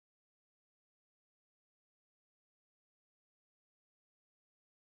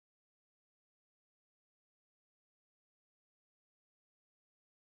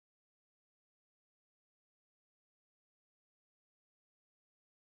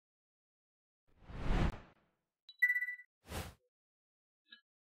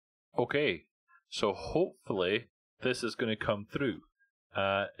Okay, so hopefully this is going to come through.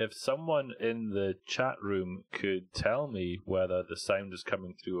 If someone in the chat room could tell me whether the sound is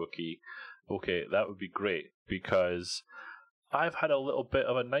coming through okay, that would be great, because I've had a little bit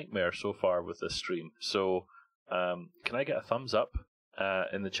of a nightmare so far with this stream. So can I get a thumbs up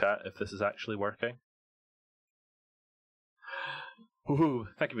in the chat if this is actually working? Woohoo,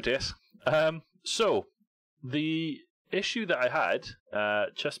 thank you, Matthias. So the issue that I had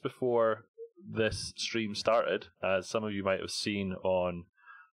just before this stream started, as some of you might have seen on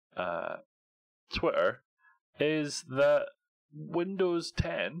Twitter, is that Windows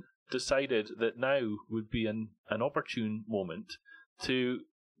 10 decided that now would be an opportune moment to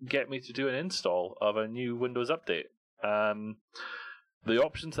get me to do an install of a new Windows update. The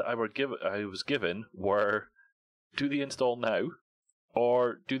options that I was given were do the install now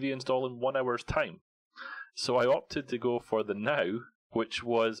or do the install in 1 hour's time. So I opted to go for the now, which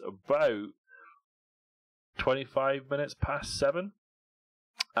was about 25 minutes past 7,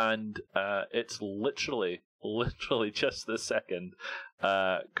 and it's literally just this second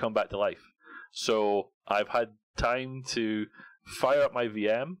come back to life. So I've had time to fire up my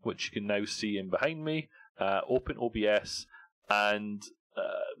VM, which you can now see in behind me, open OBS, and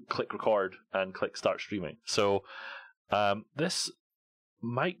click record and click start streaming. So this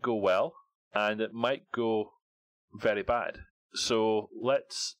might go well, and it might go very bad. So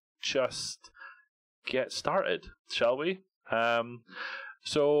let's just get started, shall we?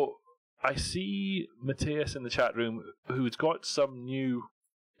 So I see Matthias in the chat room, who's got some new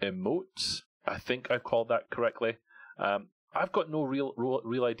emotes. I think I've called that correctly. I've got no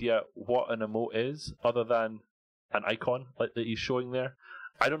real idea what an emote is, other than an icon like that he's showing there.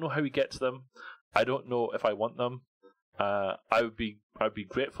 I don't know how he gets them. I don't know if I want them. I'd be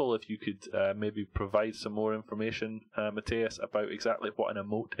grateful if you could maybe provide some more information, Matthias, about exactly what an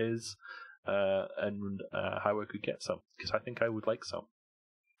emote is and how I could get some, because I think I would like some.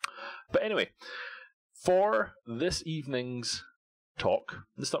 But anyway, for this evening's talk,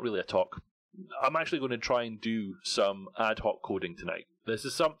 it's not really a talk. I'm actually going to try and do some ad hoc coding tonight. This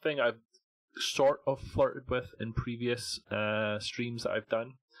is something I've sort of flirted with in previous streams that I've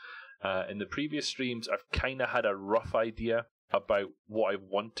done. In the previous streams, I've kind of had a rough idea about what I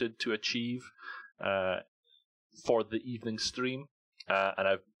wanted to achieve for the evening stream,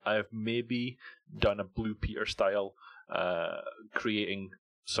 and I've maybe done a Blue Peter style creating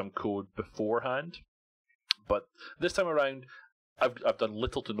some code beforehand. But this time around, I've done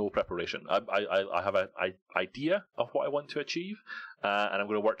little to no preparation. I have an idea of what I want to achieve, and I'm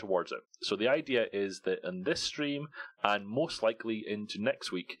going to work towards it. So the idea is that in this stream, and most likely into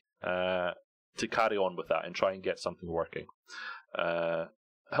next week, to carry on with that and try and get something working.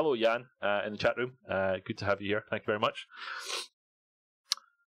 Hello, Jan, in the chat room. Good to have you here. Thank you very much.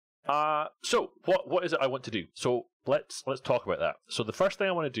 So what is it I want to do? So let's talk about that. So the first thing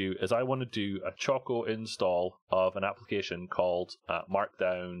I want to do is I want to do a Choco install of an application called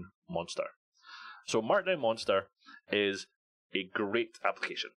Markdown Monster. So Markdown Monster is a great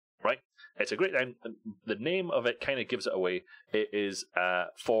application, right? It's a great name. The name of it kind of gives it away. It is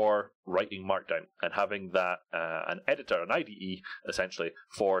for writing Markdown and having that an editor, an IDE, essentially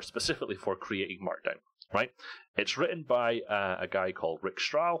specifically for creating Markdown. Right? It's written by a guy called Rick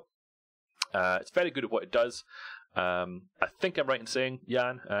Strahl. It's very good at what it does. I think I'm right in saying,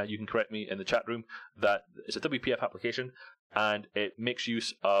 Jan, you can correct me in the chat room, that it's a WPF application and it makes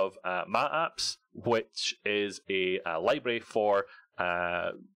use of MatApps, which is a library for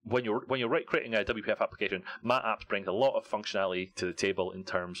when you're creating a WPF application. MatApps brings a lot of functionality to the table in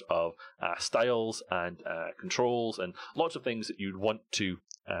terms of styles and controls and lots of things that you'd want to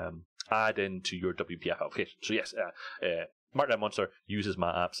add into your WPF application. So yes, Markdown Monster uses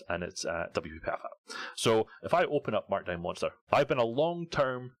MatApps and it's WPF app. So if I open up Markdown Monster, I've been a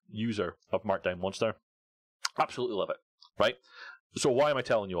long-term user of Markdown Monster. Absolutely love it, right? So why am I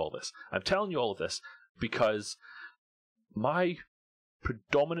telling you all this? I'm telling you all of this because my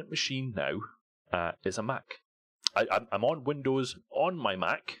predominant machine now is a Mac. I'm on Windows on my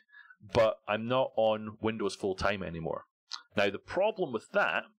Mac, but I'm not on Windows full-time anymore. Now, the problem with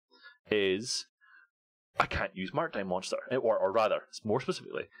that is I can't use Markdown Monster, or rather, more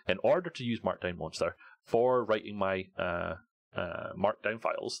specifically, in order to use Markdown Monster for writing my Markdown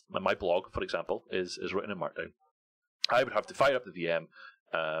files, my blog, for example, is written in Markdown. I would have to fire up the VM,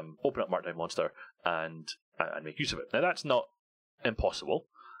 open up Markdown Monster, and make use of it. Now, that's not impossible,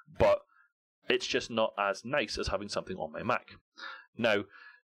 but it's just not as nice as having something on my Mac. Now,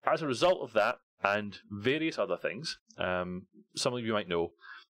 as a result of that and various other things, some of you might know,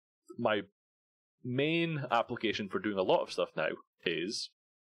 my main application for doing a lot of stuff now is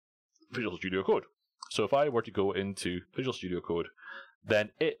Visual Studio Code. So if I were to go into Visual Studio Code,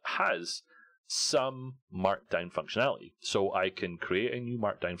 then it has some markdown functionality. So I can create a new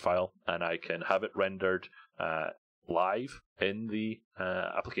markdown file and I can have it rendered live in the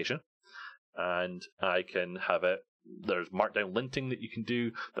application, and I can have it. There's markdown linting that you can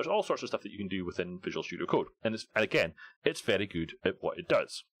do. There's all sorts of stuff that you can do within Visual Studio Code, and again, it's very good at what it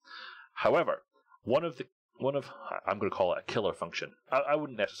does. However, one of I'm going to call it a killer function. I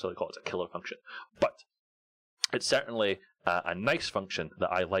wouldn't necessarily call it a killer function, but it's certainly a nice function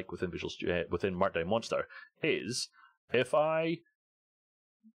that I like within within Markdown Monster. Is if I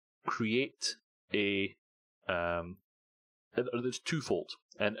create a there's twofold,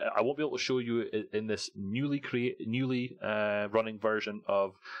 and I won't be able to show you in this newly running version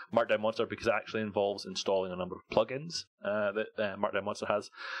of Markdown Monster because it actually involves installing a number of plugins that Markdown Monster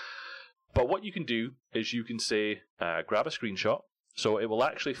has. But what you can do is you can say grab a screenshot, so it will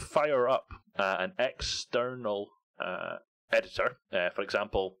actually fire up an external editor, for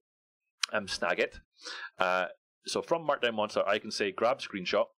example, Snagit. So from Markdown Monster, I can say grab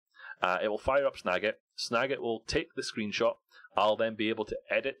screenshot. It will fire up Snagit. Snagit will take the screenshot. I'll then be able to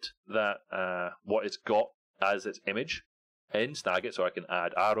edit that what it's got as its image in Snagit, so I can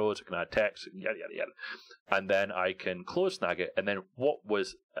add arrows, I can add text, yada yada yada, and then I can close Snagit, and then what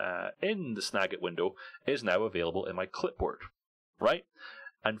was in the Snagit window is now available in my clipboard, right?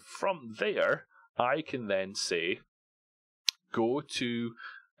 And from there, I can then say, go to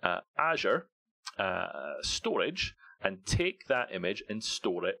Azure Storage and take that image and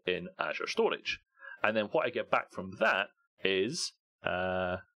store it in Azure Storage. And then what I get back from that is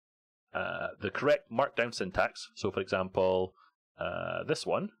the correct markdown syntax. So, for example, this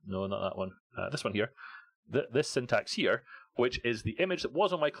one, no, not that one, this one here, this syntax here, which is the image that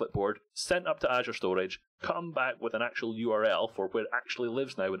was on my clipboard, sent up to Azure Storage, come back with an actual URL for where it actually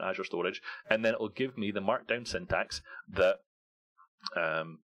lives now in Azure Storage, and then it will give me the markdown syntax that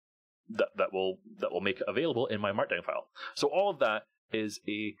that will make it available in my markdown file. So all of that is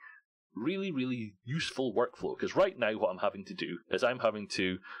a really, really useful workflow, because right now what I'm having to do is I'm having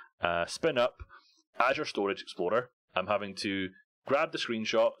to spin up Azure Storage Explorer. I'm having to grab the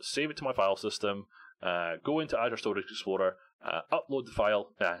screenshot, save it to my file system, go into Azure Storage Explorer, upload the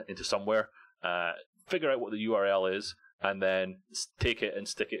file into somewhere, figure out what the URL is, and then take it and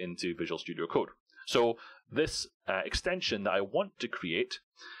stick it into Visual Studio Code. So this extension that I want to create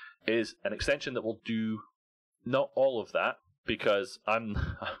is an extension that will do not all of that, because I'm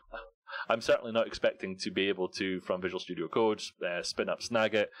certainly not expecting to be able to, from Visual Studio Code, spin up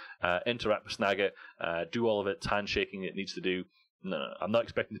Snagit, interact with Snagit, do all of its handshaking it needs to do. No, I'm not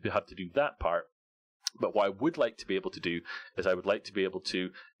expecting to have to do that part. But what I would like to be able to do is I would like to be able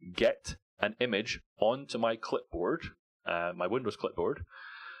to get an image onto my clipboard, my Windows clipboard,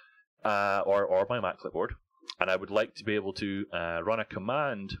 or my Mac clipboard, and I would like to be able to run a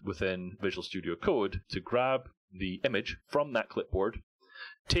command within Visual Studio Code to grab the image from that clipboard,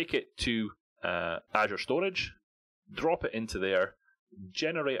 take it to Azure Storage, drop it into there,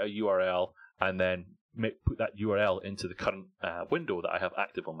 generate a URL, and then put that URL into the current window that I have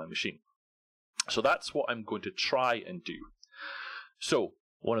active on my machine. So that's what I'm going to try and do. So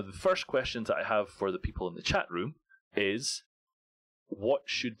one of the first questions that I have for the people in the chat room is, what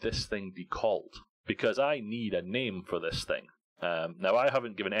should this thing be called? Because I need a name for this thing. Now, I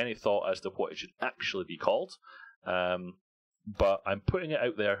haven't given any thought as to what it should actually be called, but I'm putting it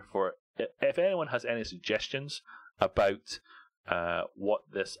out there for if anyone has any suggestions about what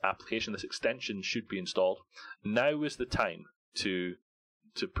this application, this extension should be installed. Now is the time to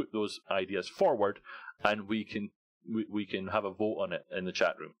put those ideas forward, and we can have a vote on it in the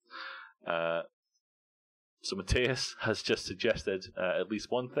chat room. So Matthias has just suggested at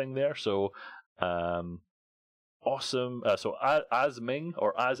least one thing there. So awesome. So as Ming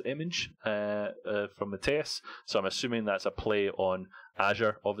or as image from Matthias. So I'm assuming that's a play on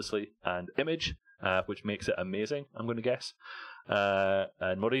Azure, obviously, and image, which makes it amazing, I'm going to guess.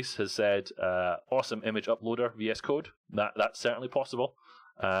 And Maurice has said awesome image uploader, VS Code. That's certainly possible.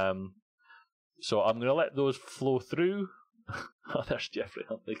 So I'm going to let those flow through. Oh, there's Jeffrey.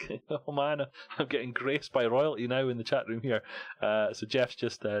 I'm thinking, oh man, I'm getting graced by royalty now in the chat room here. So Jeff's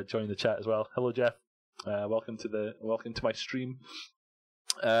just joined the chat as well. Hello, Jeff. Welcome to my stream.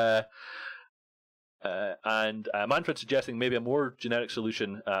 And Manfred suggesting maybe a more generic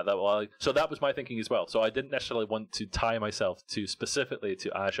solution that will. So that was my thinking as well. So I didn't necessarily want to tie myself to specifically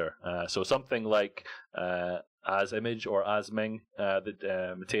to Azure. So something like as image or as Ming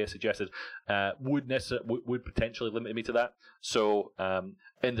that Matthias suggested would potentially limit me to that. So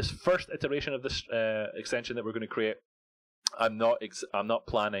in this first iteration of this extension that we're going to create, I'm not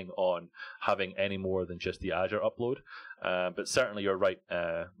planning on having any more than just the Azure upload, but certainly you're right,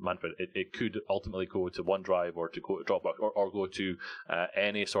 Manfred. It could ultimately go to OneDrive or to go to Dropbox or go to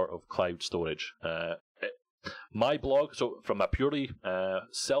any sort of cloud storage. My blog, so from a purely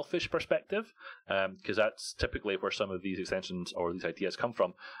selfish perspective, because that's typically where some of these extensions or these ideas come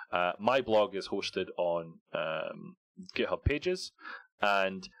from, my blog is hosted on GitHub Pages,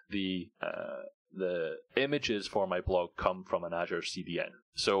 and the images for my blog come from an Azure CDN.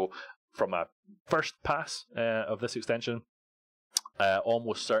 So from a first pass of this extension,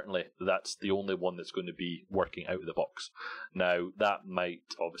 almost certainly that's the only one that's going to be working out of the box. Now, that might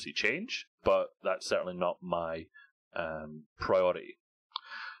obviously change, but that's certainly not my priority.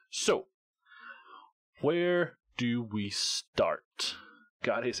 So, where do we start?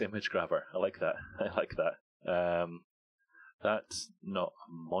 Gary's image grabber. I like that. I like that. That's not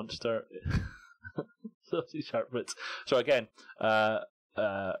a monster. So C# bits. So again,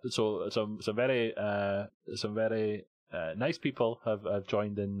 so some very nice people have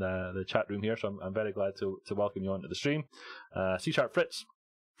joined in the chat room here. So I'm very glad to welcome you onto the stream. C# Fritz,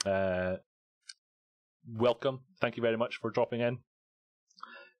 welcome. Thank you very much for dropping in.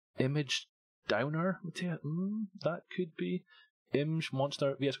 Image Downer, that could be Image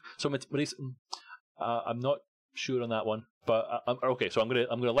Monster VS. So Maurice, I'm not sure on that one, but okay. So I'm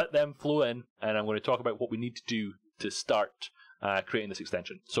gonna let them flow in, and I'm going to talk about what we need to do to start creating this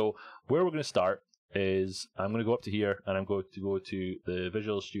extension. So where we're going to start is I'm going to go up to here, and I'm going to go to the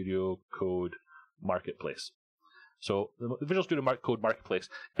Visual Studio Code Marketplace. So the Visual Studio Code Marketplace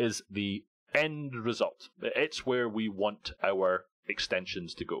is the end result. It's where we want our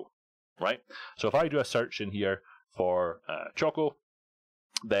extensions to go, right? So if I do a search in here for Choco,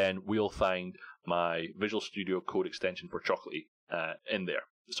 then we'll find my Visual Studio Code extension for Chocolatey in there.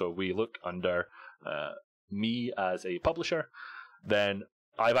 So we look under me as a publisher, then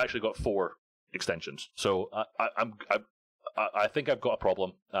I've actually got 4 extensions. So I think I've got a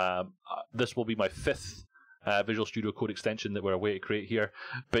problem. This will be my 5th Visual Studio Code extension that we're away to create here,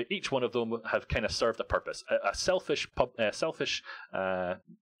 but each one of them have kind of served a purpose, a selfish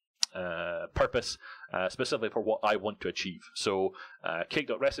purpose, specifically for what I want to achieve. So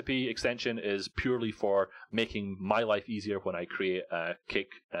Cake.Recipe extension is purely for making my life easier when I create a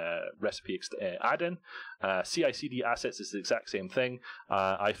Cake recipe add-in. CI/CD assets is the exact same thing.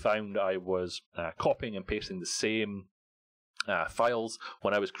 I found I was copying and pasting the same files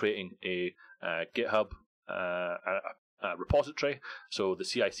when I was creating a GitHub repository. So the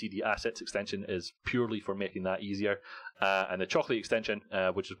CI/CD assets extension is purely for making that easier. And the Chocolatey extension,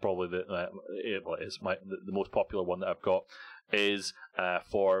 which is probably the most popular one that I've got, is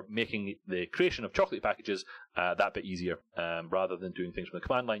for making the creation of Chocolatey packages that bit easier. Rather than doing things from the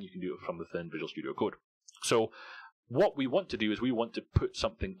command line, you can do it from within Visual Studio Code. So what we want to do is we want to put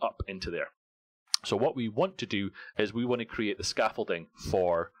something up into there. So what we want to do is we want to create the scaffolding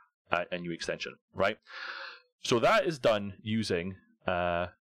for a new extension, right? So that is done using,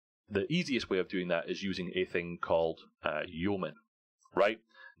 the easiest way of doing that is using a thing called yeoman, right?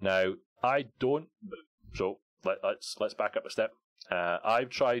 Now, I don't, so let's back up a step. I've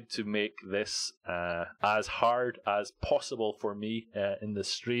tried to make this as hard as possible for me in the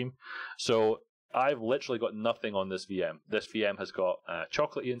stream. So I've literally got nothing on this VM. This VM has got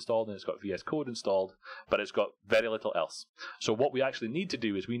Chocolatey installed and it's got VS Code installed, but it's got very little else. So what we actually need to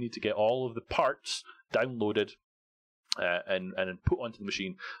do is we need to get all of the parts downloaded and put onto the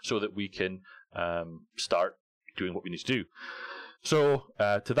machine so that we can start doing what we need to do. So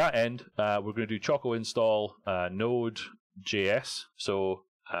to that end, we're going to do choco install Node.js. So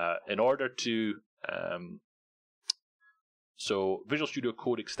in order to so Visual Studio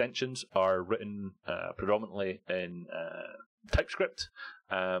Code extensions are written predominantly in TypeScript,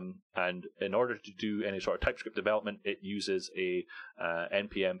 and in order to do any sort of TypeScript development, it uses a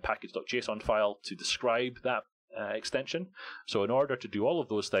npm package.json file to describe that extension. So in order to do all of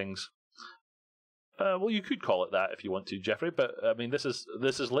those things, well, you could call it that if you want to, Jeffrey. But I mean, this is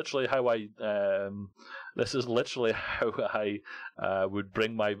literally how I would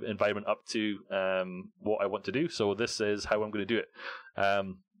bring my environment up to what I want to do. So this is how I'm going to do it.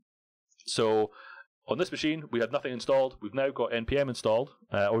 So on this machine, we had nothing installed. We've now got npm installed,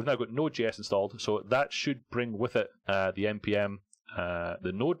 or we've now got Node.js installed. So that should bring with it the npm,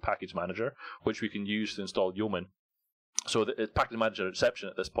 the Node package manager, which we can use to install Yeoman. So the package manager exception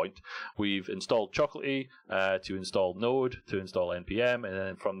at this point, we've installed Chocolatey to install Node, to install npm, and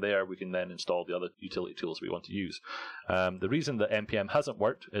then from there we can then install the other utility tools we want to use. The reason that npm hasn't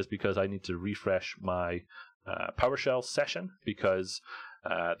worked is because I need to refresh my PowerShell session, because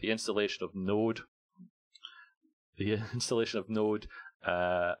the installation of Node the installation of Node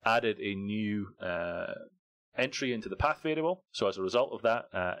added a new entry into the path variable. So as a result of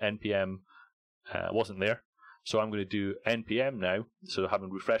that, npm wasn't there. So I'm going to do npm now. So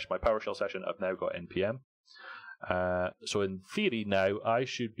having refreshed my PowerShell session, I've now got npm. So in theory now, I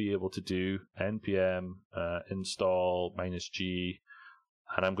should be able to do npm install -g,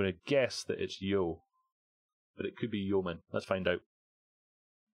 and I'm going to guess that it's yo, but it could be yeoman. Let's find out.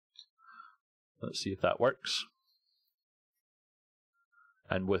 Let's see if that works.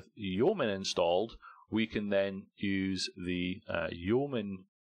 And with yeoman installed, we can then use the yeoman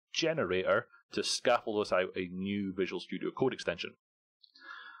generator to scaffold us out a new Visual Studio Code extension.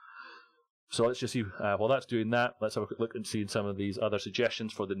 So let's just see, while that's doing that, let's have a quick look and see some of these other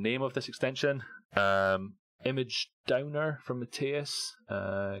suggestions for the name of this extension. Image downer from Matthias,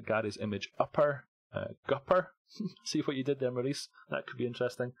 Gary's image upper, gupper. See what you did there, Maurice. That could be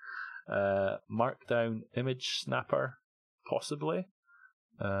interesting. Markdown image snapper, possibly.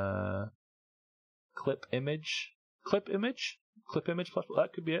 Clip image plus,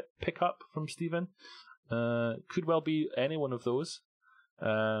 that could be it. Pickup from Stephen. Could well be any one of those.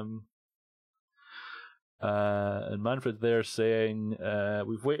 And Manfred there saying,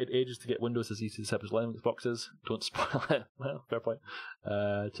 we've waited ages to get Windows as easy to set as Linux boxes. Don't spoil it. Well, fair point.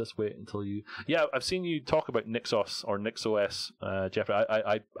 Just wait until you... Yeah, I've seen you talk about Nixos or NixOS, Jeffrey.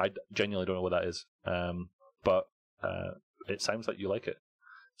 I genuinely don't know what that is. But it sounds like you like it.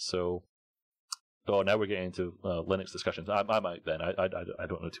 So... Oh, now we're getting into Linux discussions. I'm out then. I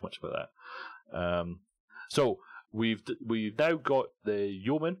don't know too much about that. So we've now got the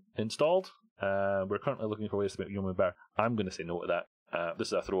yeoman installed. We're currently looking for ways to make yeoman better. I'm going to say no to that. This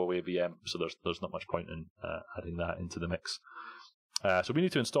is a throwaway VM, so there's not much point in adding that into the mix. So we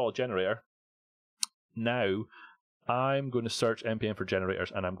need to install a generator. Now I'm going to search npm for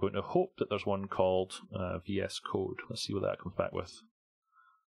generators, and I'm going to hope that there's one called VSCode. Let's see what that comes back with.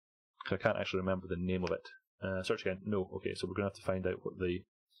 I can't actually remember the name of it. Search again. No. Okay, so we're going to have to find out what the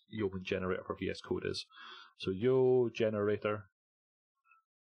yeoman generator for VSCode is. So yo generator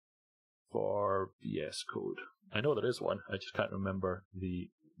for VSCode. I know there is one. I just can't remember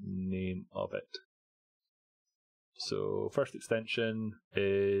the name of it. So first extension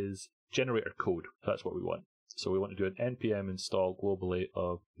is generator code. That's what we want. So we want to do an npm install globally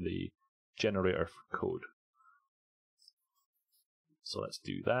of the generator code. So let's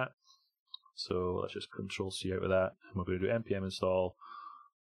do that. So let's just Control-C out of that. And we're going to do npm install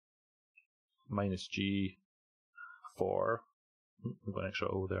 -g for... We've got an extra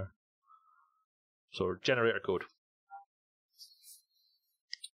O there. So generator code.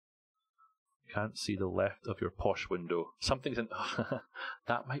 Can't see the left of your posh window. Something's in...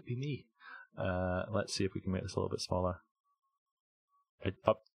 That might be me. Let's see if we can make this a little bit smaller. I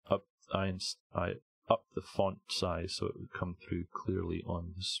upped the font size so it would come through clearly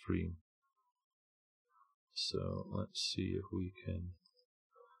on the stream. So let's see if we can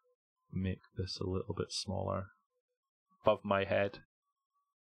make this a little bit smaller. Above my head.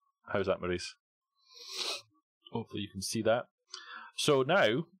 How's that, Maurice? Hopefully you can see that. So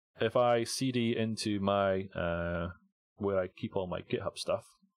now, if I cd into my, where I keep all my GitHub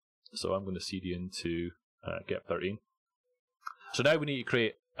stuff, so I'm going to cd into get13. So now we need to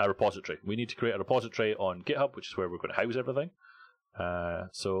create a repository. We need to create a repository on GitHub, which is where we're going to house everything.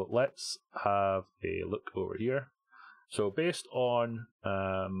 So let's have a look over here. So based on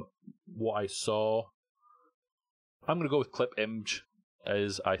what I saw, I'm going to go with clip.img,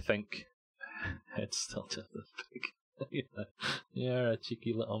 as I think it's still just as big. You're a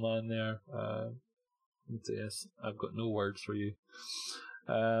cheeky little man there. Yes, I've got no words for you.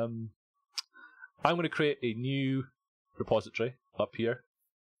 I'm going to create a new repository up here,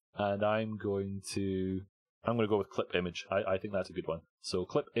 and I'm going to go with clip.img. I think that's a good one. So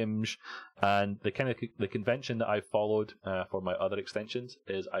clip.img, and the convention that I've followed for my other extensions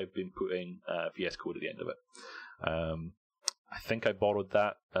is I've been putting VSCode at the end of it. I think I borrowed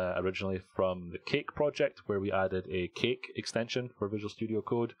that originally from the Cake project, where we added a Cake extension for Visual Studio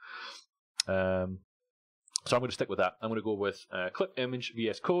Code. So I'm going to stick with that. I'm going to go with clip.img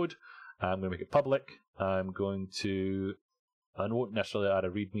VSCode. I'm going to make it public. I won't necessarily add a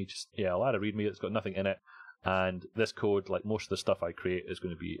README. I'll add a README that's got nothing in it. And this code, like most of the stuff I create, is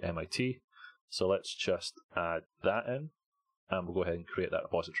going to be MIT. So let's just add that in, and we'll go ahead and create that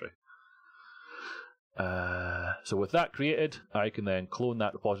repository. So with that created, I can then clone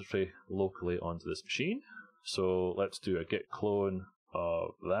that repository locally onto this machine. So let's do a git clone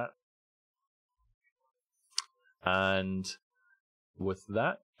of that. And with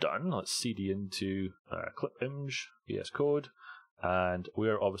that done, let's cd into clip.img VSCode. And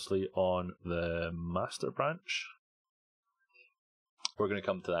we're obviously on the master branch. we're going to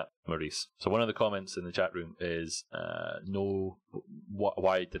come to that, Maurice. So one of the comments in the chat room is,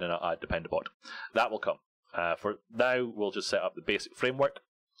 why did I not add Dependabot? That will come. For now, we'll just set up the basic framework,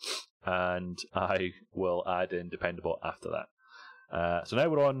 and I will add in Dependabot after that. So now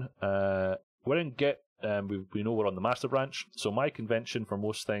we're in Git. We know we're on the master branch. So my convention for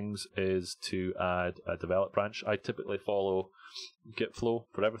most things is to add a develop branch. I typically follow Git flow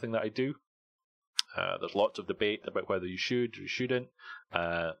for everything that I do. There's lots of debate about whether you should or you shouldn't.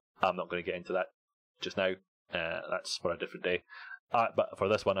 I'm not going to get into that just now. That's for a different day. But for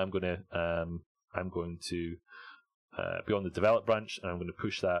this one, I'm going to be on the develop branch, and I'm going to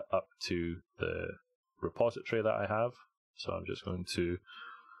push that up to the repository that I have. So I'm just going to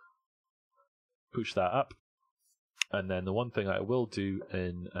push that up. And then the one thing that I will do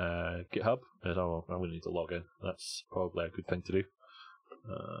in GitHub is I'm going to need to log in. That's probably a good thing to do.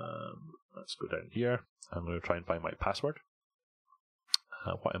 Let's go down here. I'm going to try and find my password.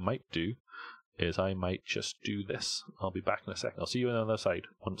 What I might do is I might just do this. I'll be back in a second. I'll see you on the other side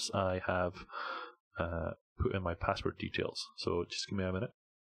once I have put in my password details. So just give me a minute.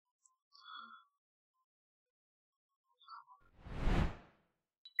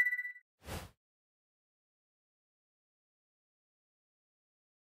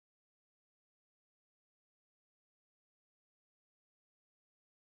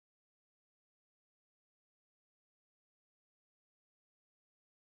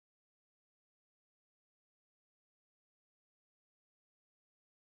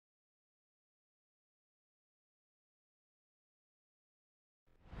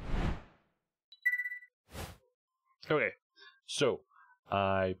 Okay, so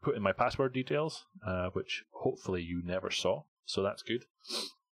I put in my password details, which hopefully you never saw, so that's good.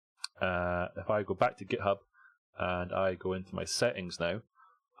 If I go back to GitHub and I go into my settings now,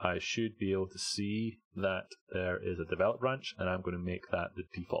 I should be able to see that there is a develop branch, and I'm going to make that the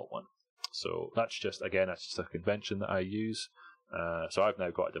default one. So that's just a convention that I use. So I've now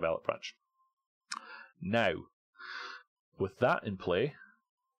got a develop branch. Now, with that in play,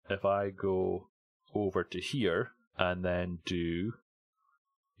 if I go over to here and then do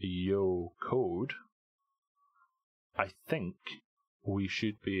yeoman, I think we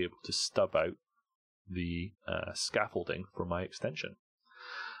should be able to stub out the scaffolding for my extension.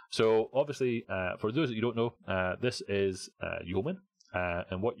 So obviously, for those that you don't know, this is Yeoman,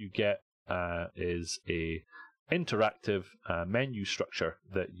 and what you get is a interactive menu structure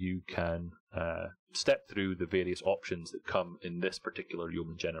that you can step through the various options that come in this particular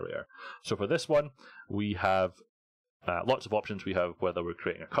Yeoman generator. So for this one, we have lots of options. We have whether we're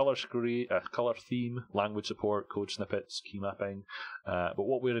creating a color screen, a color theme, language support, code snippets, key mapping. But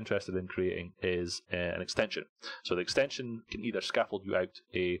what we're interested in creating is an extension. So the extension can either scaffold you out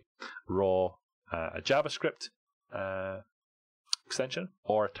a raw a JavaScript extension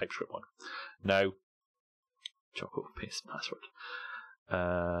or a TypeScript one. Now, choco paste password.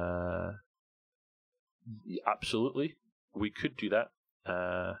 Absolutely, we could do that.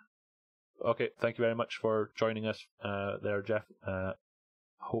 Okay, thank you very much for joining us there, Jeff.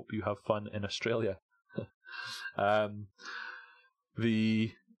 Hope you have fun in Australia.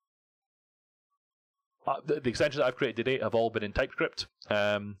 The extensions that I've created to date have all been in TypeScript.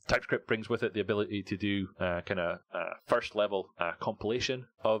 TypeScript brings with it the ability to do kind of first level compilation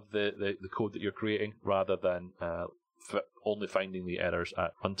of the code that you're creating, rather than only finding the errors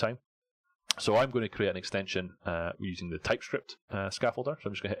at runtime. So I'm going to create an extension using the TypeScript scaffolder. So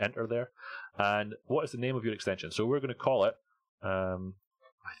I'm just going to hit enter there. And what is the name of your extension? So we're going to call it, I'm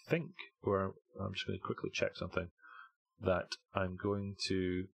just going to quickly check something, that I'm going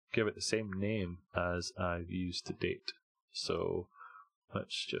to give it the same name as I've used to date. So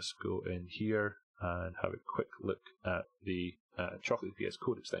let's just go in here and have a quick look at the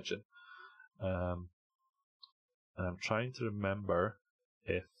Cake.VsCode extension. I'm trying to remember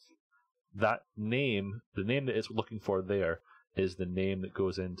if that name, the name that it's looking for there, is the name that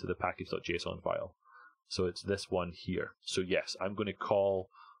goes into the package.json file. So it's this one here. So yes, I'm going to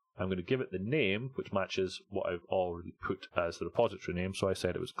give it the name which matches what I've already put as the repository name. So I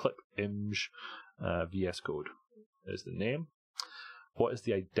said it was clip.VsCode is the name. What is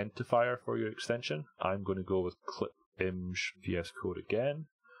the identifier for your extension? I'm going to go with clip.VsCode again.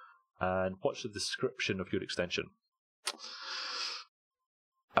 And what's the description of your extension?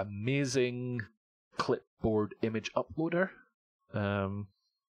 Amazing clipboard image uploader.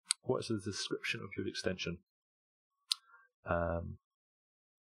 What is the description of your extension?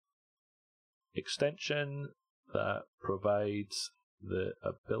 Extension that provides the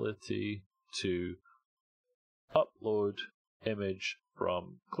ability to upload image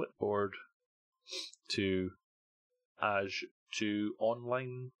from clipboard to Azure to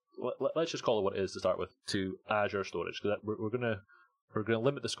online. Let's just call it what it is to start with, to Azure Storage, because we're gonna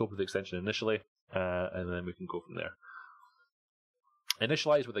limit the scope of the extension initially, and then we can go from there.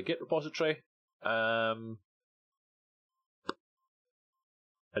 Initialize with a Git repository.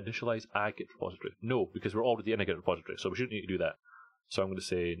 Initialize a Git repository. No, because we're already in a Git repository, so we shouldn't need to do that. So I'm going to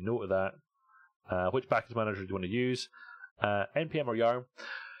say no to that. Which package manager do you want to use? NPM or Yarn?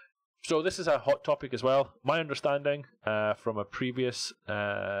 So this is a hot topic as well. My understanding from a previous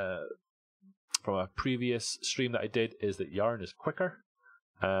stream that I did is that Yarn is quicker.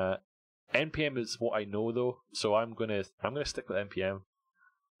 NPM is what I know though, so I'm gonna stick with NPM,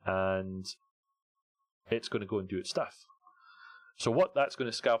 and it's going to go and do its stuff. So what that's going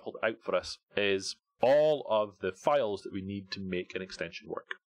to scaffold out for us is all of the files that we need to make an extension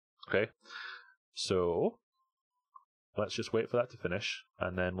work. Okay, so let's just wait for that to finish,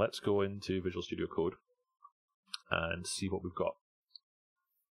 and then let's go into Visual Studio Code and see what we've got.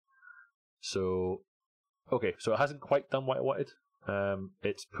 So, okay, so it hasn't quite done what I wanted.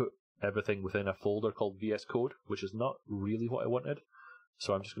 It's put everything within a folder called VSCode, which is not really what I wanted.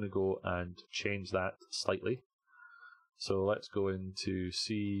 So I'm just going to go and change that slightly. So let's go into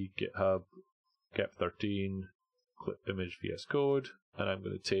C, GitHub, Gep13, clip image VSCode, and I'm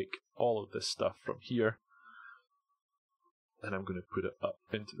going to take all of this stuff from here, and I'm going to put it up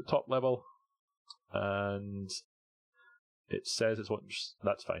into the top level, and it says it's what,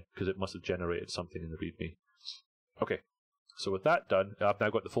 that's fine, because it must have generated something in the README. Okay, so with that done, I've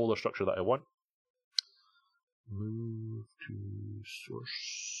now got the folder structure that I want. Move to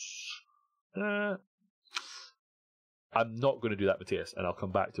source. I'm not going to do that, Matthias, and I'll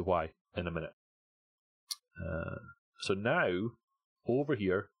come back to why in a minute. So now, over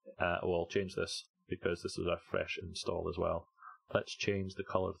here, I'll change this because this is a fresh install as well. Let's change the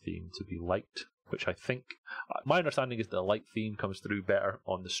color theme to be light, which I think, my understanding is the light theme comes through better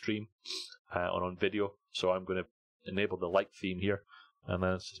on the stream, on video. So I'm going to enable the light theme here, and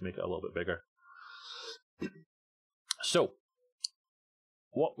then let's just make it a little bit bigger. So,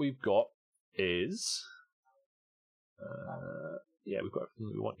 what we've got is, yeah, we've got everything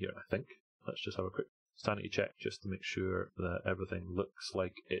that we want here, I think. Let's just have a quick sanity check just to make sure that everything looks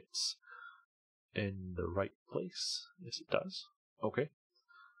like it's in the right place. Yes, it does. Okay.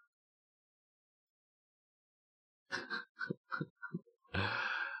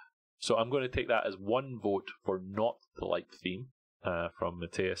 So I'm going to take that as one vote for not the light theme from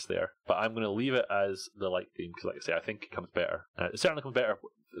Matthias there, but I'm going to leave it as the light theme because, like I say, I think it comes better. It certainly comes better.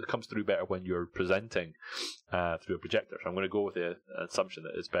 It comes through better when you're presenting through a projector. So I'm going to go with the assumption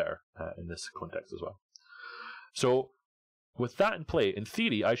that it's better in this context as well. So with that in play, in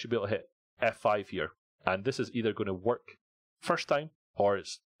theory, I should be able to hit F5 here, and this is either going to work first time or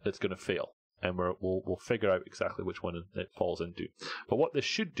it's going to fail, and we'll figure out exactly which one it falls into. But what this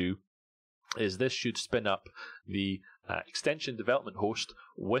should do is this should spin up the extension development host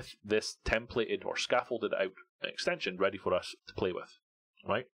with this templated or scaffolded out extension ready for us to play with.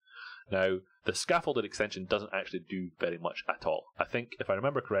 Right? Now, the scaffolded extension doesn't actually do very much at all. I think, if I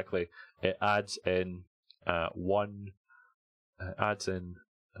remember correctly, it adds in one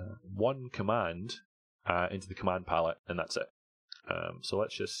command into the command palette, and that's it. So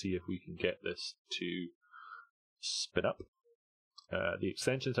let's just see if we can get this to spin up. The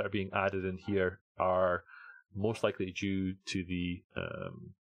extensions that are being added in here are most likely due to the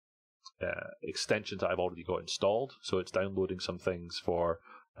extensions that I've already got installed. So it's downloading some things for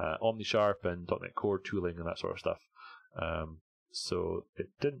OmniSharp and .NET Core tooling and that sort of stuff. So it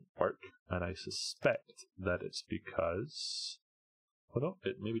didn't work, and I suspect that it's because, oh no,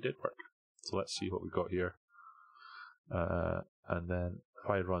 it maybe did work. So let's see what we've got here. And then if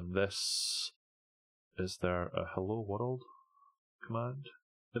I run this, is there a hello world command?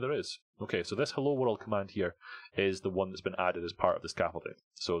 Yeah, there is. Okay, so this hello world command here is the one that's been added as part of the scaffolding.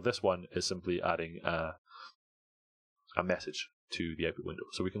 So this one is simply adding a message to the output window.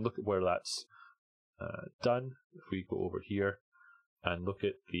 So we can look at where that's done. If we go over here and look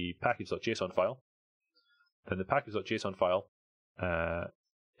at the package.json file, then the package.json file,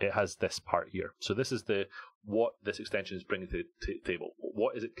 it has this part here. So this is what this extension is bringing to the table.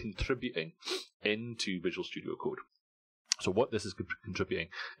 What is it contributing into Visual Studio Code? So what this is contributing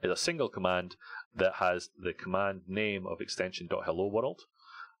is a single command that has the command name of extension.helloworld,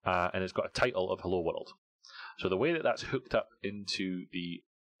 and it's got a title of hello world. So the way that that's hooked up into the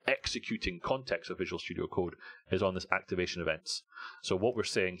executing context of Visual Studio Code is on this activation events. So what we're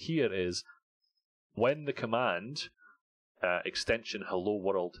saying here is when the command extension hello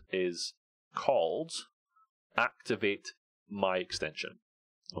world is called, activate my extension.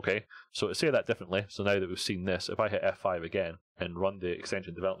 Okay, so to say that differently, so now that we've seen this, if I hit F5 again and run the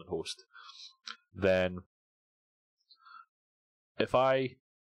extension development host, then if my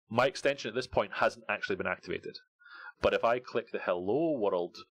extension at this point hasn't actually been activated. But if I click the hello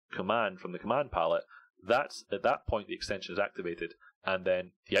world command from the command palette, that's at that point the extension is activated, and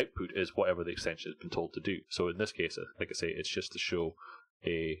then the output is whatever the extension has been told to do. So in this case, like I say, it's just to show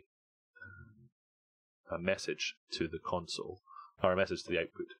a message to the console, or a message to the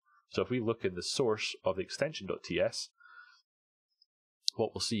output. So if we look in the source of the extension.ts,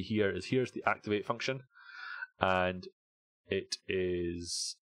 what we'll see here is here's the activate function, and it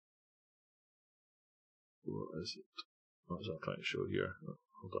is, what is it? What was I trying to show here? Oh,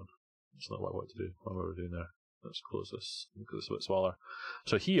 hold on, that's not what I want to do. What were we doing there? Let's close this, because it's a bit smaller.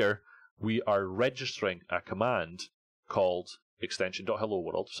 So here we are registering a command called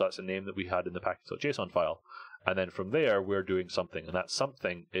extension.helloworld. So that's a name that we had in the package.json file. And then from there, we're doing something. And that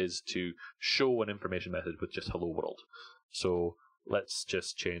something is to show an information method with just hello world. So let's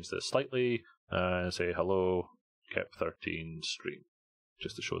just change this slightly and say hello Cake.13 stream,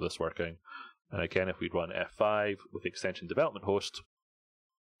 just to show this working. And again, if we run F5 with the extension development host,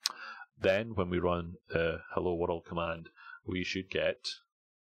 then when we run the hello world command, we should get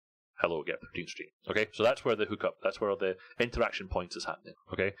hello Cake.13 stream. Okay, so that's where the hookup, that's where the interaction points is happening.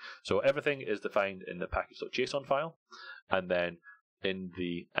 Okay, so everything is defined in the package.json file, and then in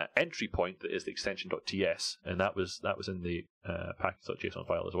the entry point that is the extension.ts, and that was in the package.json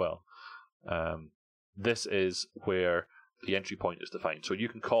file as well. This is where the entry point is defined. So you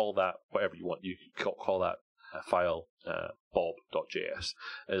can call that whatever you want. You can call that file bob.js,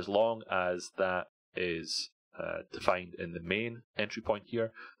 as long as that is defined in the main entry point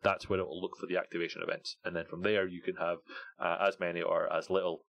here. That's where it will look for the activation events, and then from there you can have as many or as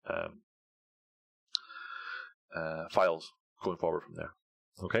little files going forward from there.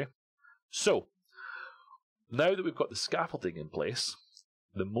 Okay, so now that we've got the scaffolding in place,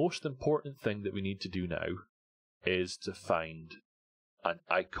 the most important thing that we need to do now is to find an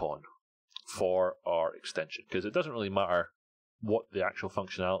icon for our extension, because it doesn't really matter what the actual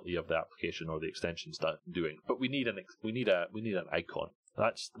functionality of the application or the extension is doing, but we need an icon.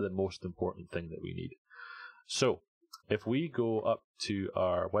 That's the most important thing that we need. So if we go up to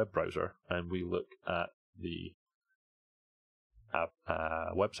our web browser and we look at the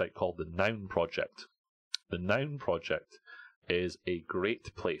website called the Noun Project, the Noun Project is a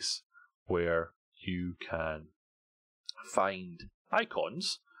great place where you can find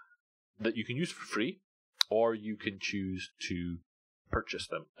icons that you can use for free, or you can choose to purchase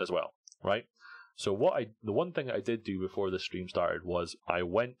them as well, right? So the one thing I did do before the stream started was I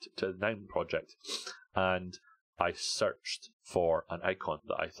went to the Noun Project and I searched for an icon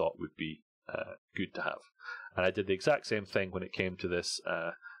that I thought would be good to have. And I did the exact same thing when it came to this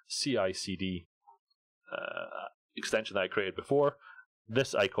CI/CD extension that I created before.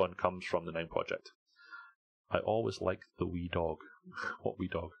 This icon comes from the Noun Project. I always liked the wee dog. What wee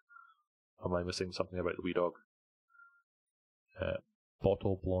dog? Am I missing something about the wee dog?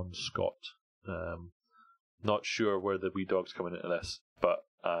 Bottle Blonde Scott. Not sure where the wee dog's coming into this, but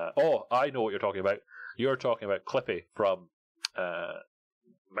oh, I know what you're talking about. You're talking about Clippy from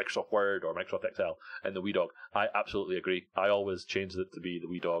Microsoft Word or Microsoft Excel and the wee dog. I absolutely agree. I always changed it to be the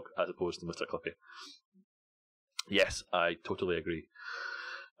wee dog as opposed to Mr. Clippy. Yes, I totally agree.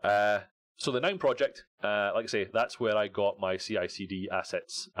 So the Noun Project, like I say, that's where I got my CI/CD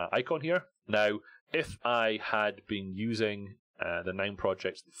assets icon here. Now, if I had been using the Noun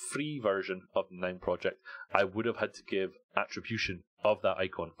Project, the free version of the Noun Project, I would have had to give attribution of that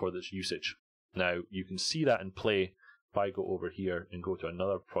icon for this usage. Now, you can see that in play if I go over here and go to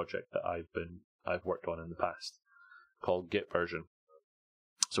another project that I've worked on in the past called Git version.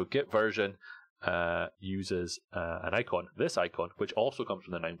 So Git version uses an icon, this icon, which also comes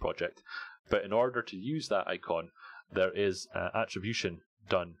from the Noun Project. But in order to use that icon, there is attribution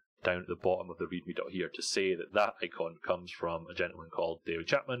done down at the bottom of the readme dot here to say that that icon comes from a gentleman called David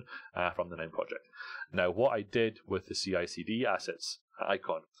Chapman from the Noun Project. Now, what I did with the CI/CD assets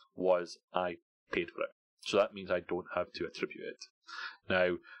icon was I paid for it. So that means I don't have to attribute it.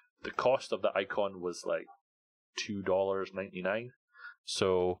 Now, the cost of the icon was like $2.99.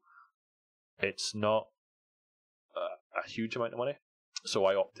 So it's not a huge amount of money. So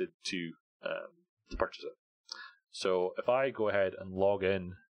I opted to purchase it. So if I go ahead and log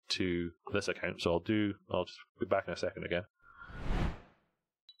in to this account, so I'll just be back in a second again.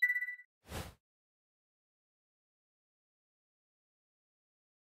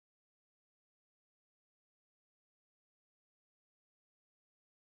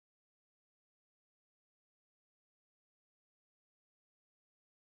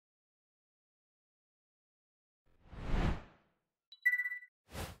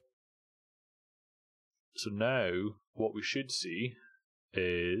 so now what we should see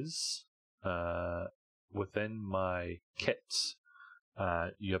is within my kits,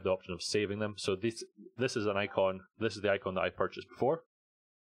 you have the option of saving them. So this is an icon. This is the icon that I purchased before.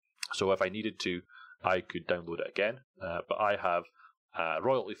 So if I needed to, I could download it again. But I have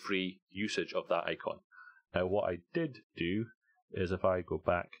royalty-free usage of that icon. Now, what I did do is, if I go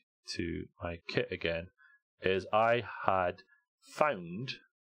back to my kit again, is I had found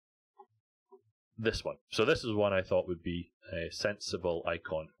this one. So this is one I thought would be a sensible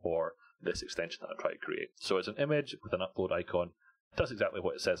icon for this extension that I'm trying to create. So it's an image with an upload icon. It does exactly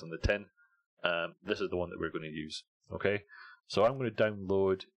what it says on the tin. This is the one that we're going to use. Okay, so I'm going to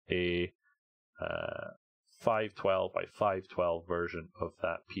download a 512 by 512 version of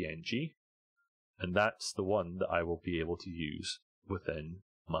that PNG, and that's the one that I will be able to use within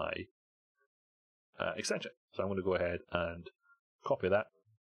my extension. So I'm going to go ahead and copy that,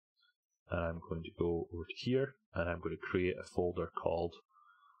 and I'm going to go over to here, and I'm going to create a folder called,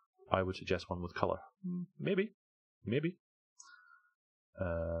 I would suggest one with color. Maybe.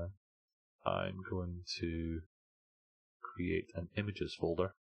 I'm going to create an images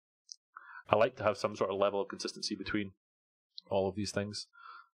folder. I like to have some sort of level of consistency between all of these things,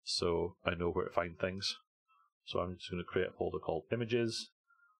 so I know where to find things. So I'm just going to create a folder called images,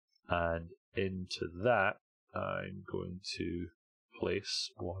 and into that I'm going to place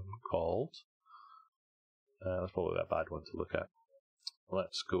one called, that's probably a bad one to look at.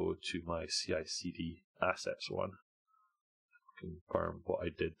 Let's go to my CI/CD assets one. Confirm what I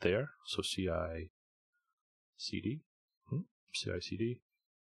did there. So CI/CD, CI/CD,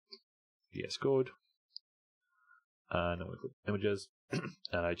 VSCode, and I'm going to click images,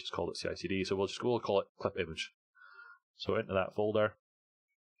 and I just called it CI/CD. So we'll call it clip image. So into that folder,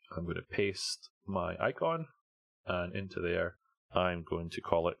 I'm going to paste my icon, and into there, I'm going to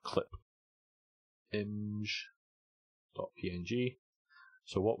call it clipimage.png.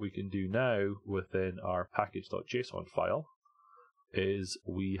 So what we can do now within our package.json file is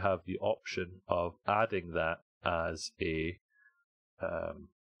we have the option of adding that as a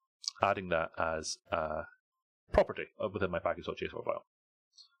property within my package.json file.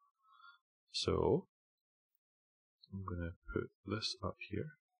 So I'm going to put this up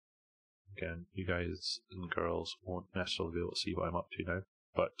here. Again, you guys and girls won't necessarily be able to see what I'm up to now,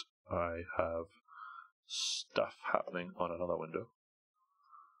 but I have stuff happening on another window.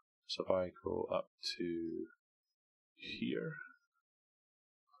 So if I go up to here,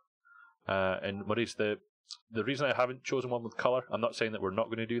 and Maurice, the reason I haven't chosen one with color, I'm not saying that we're not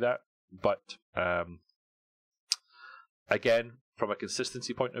going to do that, but again, from a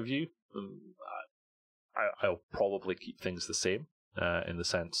consistency point of view, I'll probably keep things the same, in the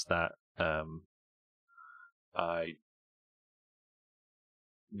sense that I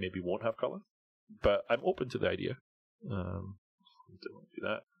maybe won't have color, but I'm open to the idea. Don't do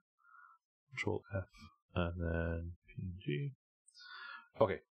that. Control F and then PNG.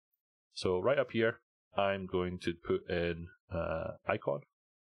 Okay, so right up here, I'm going to put in icon,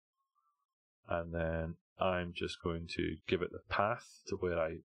 and then I'm just going to give it the path to where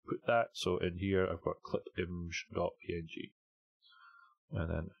I put that. So in here, I've got clipimage.png, and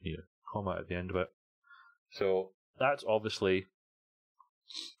then I need a comma at the end of it. So that's obviously,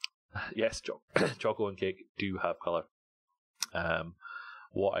 yes, Choco and Cake do have color.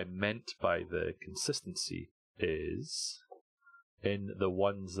 What I meant by the consistency is in the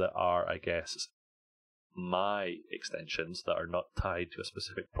ones that are, I guess, my extensions that are not tied to a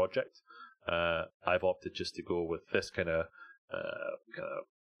specific project, I've opted just to go with this kind of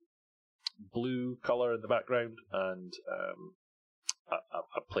blue color in the background and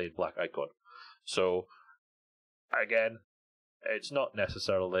a plain black icon. So again, it's not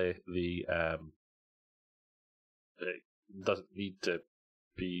necessarily the it doesn't need to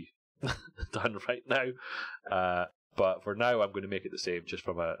be done right now, but for now I'm going to make it the same, just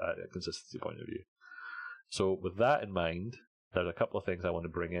from a consistency point of view. So with that in mind, there's a couple of things I want to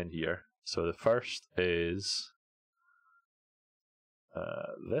bring in here. So the first is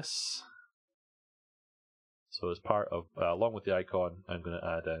this. So as part of, along with the icon, I'm going to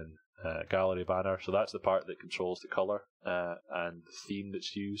add in gallery banner. So that's the part that controls the color and the theme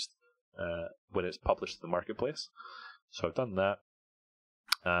that's used when it's published in the marketplace. So I've done that.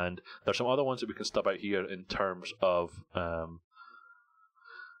 And there's some other ones that we can stub out here in terms of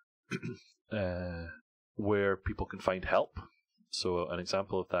where people can find help. So an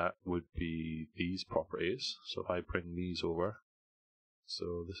example of that would be these properties. So if I bring these over,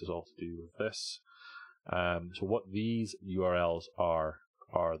 so this is all to do with this. So what these URLs are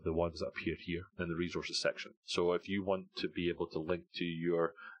the ones that appear here in the resources section. So if you want to be able to link to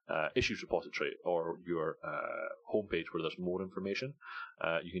your issues repository or your homepage where there's more information,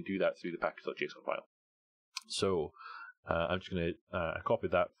 you can do that through the package.json file. So I'm just going to copy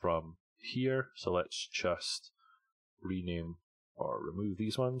that from here. So let's just rename or remove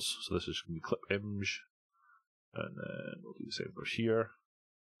these ones. So this is going to be clip image, and then we'll do the same for here.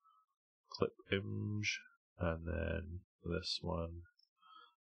 Clip image, and then this one,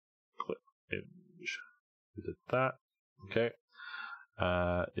 clip image. We did that. Okay.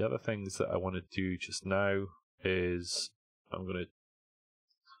 The other things that I want to do just now is I'm going to,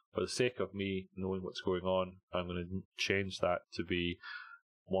 for the sake of me knowing what's going on, I'm going to change that to be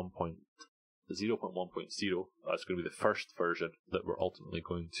 0.1.0. That's going to be the first version that we're ultimately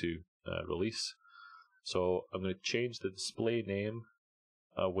going to release. So I'm going to change the display name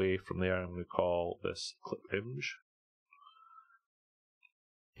away from there. I'm going to call this clip image.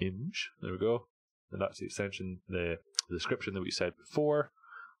 There we go. And that's the extension, the description that we said before.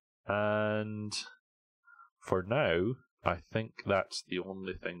 And for now, I think that's the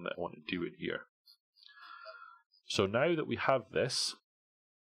only thing that I want to do in here. So now that we have this,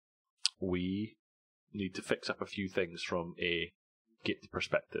 we need to fix up a few things from a Git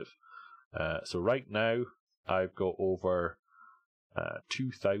perspective. So right now, I've got over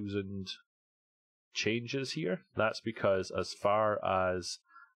 2,000 changes here. That's because as far as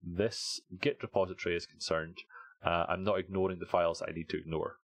this Git repository is concerned, I'm not ignoring the files that I need to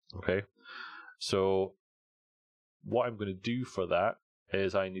ignore. Okay, so what I'm going to do for that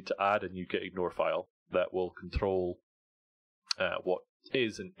is I need to add a new git ignore file that will control what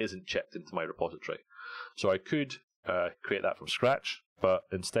is and isn't checked into my repository. So I could create that from scratch, but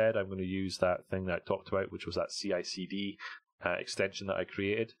instead I'm going to use that thing that I talked about, which was that CI/CD extension that I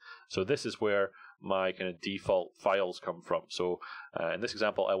created. So this is where my kind of default files come from. So in this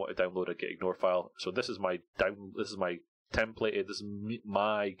example, I want to download a git ignore file. So this is my templated. This is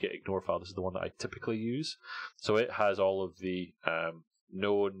my git ignore file. This is the one that I typically use. So it has all of the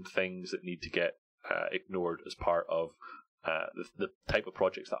known things that need to get ignored as part of the type of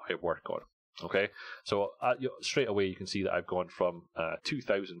projects that I work on. Okay, so straight away you can see that I've gone from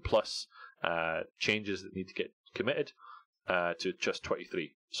 2,000 plus changes that need to get committed to just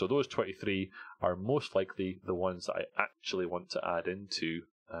 23. So those 23 are most likely the ones that I actually want to add into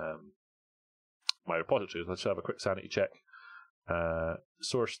my repository. Let's have a quick sanity check.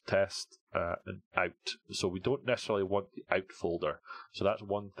 Source test and out. So we don't necessarily want the out folder. So that's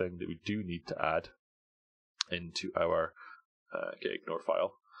one thing that we do need to add into our git ignore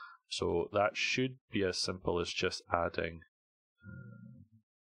file. So that should be as simple as just adding.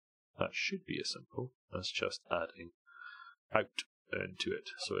 That should be as simple as just adding out into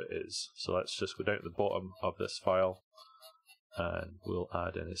it. So it is. So let's just go down to the bottom of this file, and we'll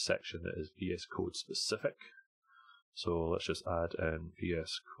add in a section that is VS Code specific. So let's just add in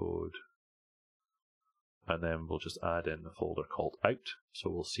VS Code, and then we'll just add in a folder called out. So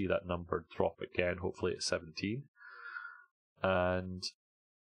we'll see that number drop again, hopefully it's 17. And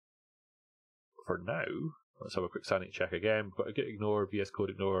for now, let's have a quick sanity check again. We've got a git ignore, VS Code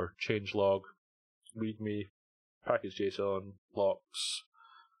ignore, changelog, readme, package.json, blocks.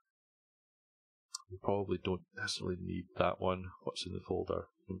 We probably don't necessarily need that one. What's in the folder?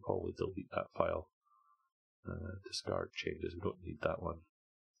 We can probably delete that file. Discard changes, we don't need that one.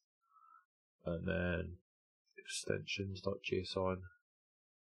 And then extensions.json.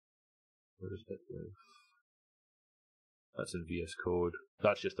 Where is it? That's in VS Code.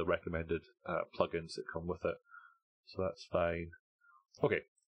 That's just the recommended plugins that come with it. So that's fine. Okay,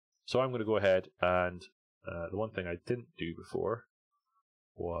 so I'm going to go ahead and the one thing I didn't do before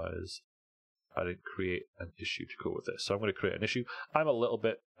was I didn't create an issue to go with this. So I'm going to create an issue. I'm a little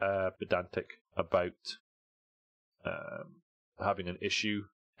bit pedantic about having an issue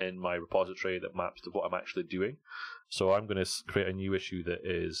in my repository that maps to what I'm actually doing. So I'm going to create a new issue that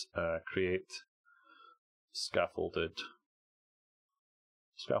is create scaffolded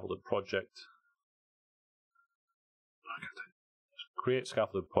project. Create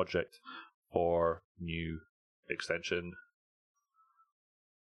scaffolded project for new extension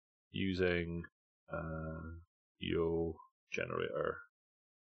using Yo generator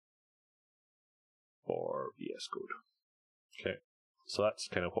for VS Code. Okay, so that's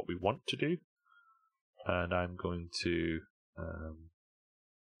kind of what we want to do, and I'm going to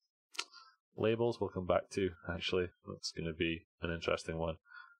labels we'll come back to. Actually, that's going to be an interesting one.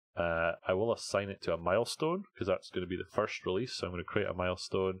 I will assign it to a milestone because that's going to be the first release. So I'm going to create a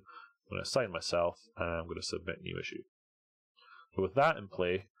milestone. I'm going to assign myself, and I'm going to submit new issue. So with that in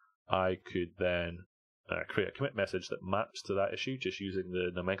play, I could then create a commit message that maps to that issue, just using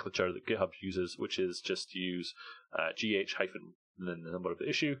the nomenclature that GitHub uses, which is just to use gh-. and then the number of the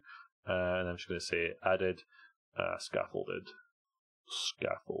issue, and I'm just going to say added scaffolded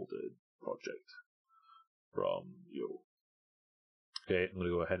project from Yo. Okay, I'm going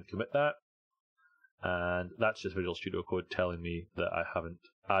to go ahead and commit that, and that's just Visual Studio Code telling me that I haven't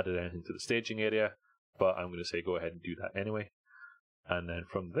added anything to the staging area, but I'm going to say go ahead and do that anyway. And then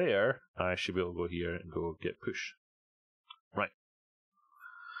from there, I should be able to go here and go git push. Right.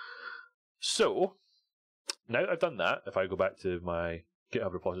 So, now that I've done that, if I go back to my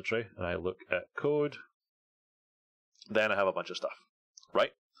GitHub repository and I look at code, then I have a bunch of stuff.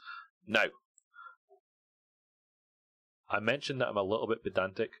 Right? Now, I mentioned that I'm a little bit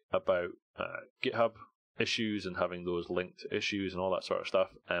pedantic about GitHub issues and having those linked to issues and all that sort of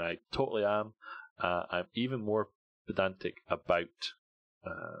stuff, and I totally am. I'm even more pedantic about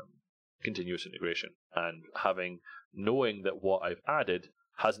continuous integration and knowing that what I've added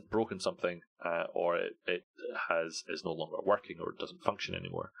hasn't broken something or it is no longer working or it doesn't function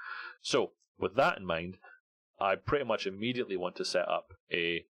anymore. So with that in mind, I pretty much immediately want to set up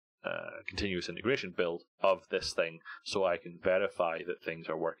a continuous integration build of this thing so I can verify that things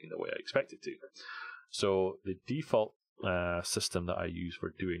are working the way I expect it to. So the default system that I use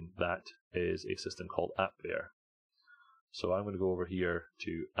for doing that is a system called AppVeyor. So I'm going to go over here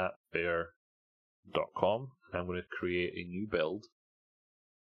to AppVeyor.com and I'm going to create a new build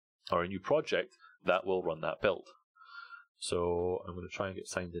or a new project that will run that build. So I'm going to try and get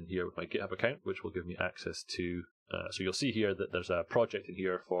signed in here with my GitHub account, which will give me access to, so you'll see here that there's a project in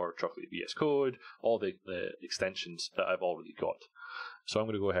here for VS Code, all the extensions that I've already got. So I'm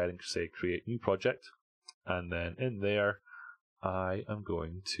going to go ahead and say create new project, and then in there I am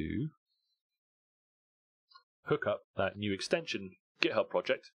going to hook up that new extension GitHub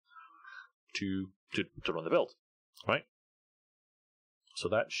project to run the build, right? So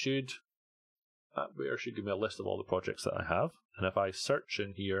that should give me a list of all the projects that I have, and if I search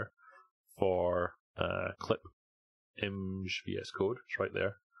in here for clip.VsCode, it's right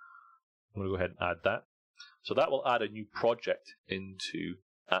there. I'm going to go ahead and add that. So that will add a new project into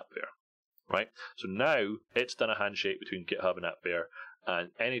AppVeyor, right? So now it's done a handshake between GitHub and AppVeyor,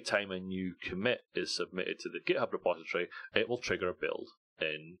 and anytime a new commit is submitted to the GitHub repository, it will trigger a build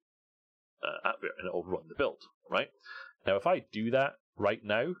in AppVeyor, and it will run the build, right? Now, if I do that right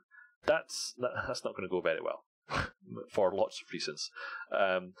now, that's not going to go very well for lots of reasons.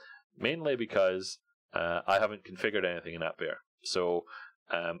 Mainly because I haven't configured anything in AppVeyor. So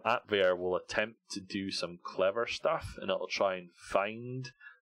AppVeyor will attempt to do some clever stuff, and it'll try and find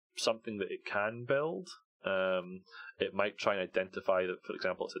something that it can build. It might try and identify that, for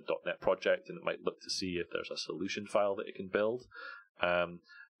example, it's a .NET project, and it might look to see if there's a solution file that it can build.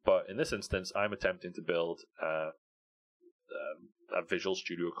 But in this instance, I'm attempting to build a Visual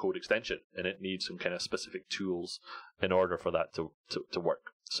Studio Code extension, and it needs some kind of specific tools in order for that to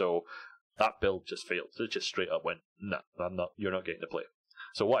work. So that build just failed. It just straight up went, no, you're not getting to play.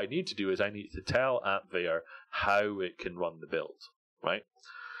 So what I need to do is I need to tell AppVeyor how it can run the build, right?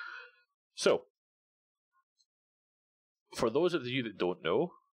 So for those of you that don't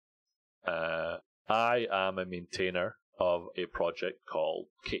know, I am a maintainer of a project called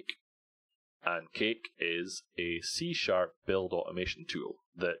Cake. And Cake is a C# build automation tool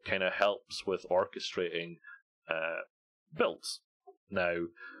that kind of helps with orchestrating builds. Now,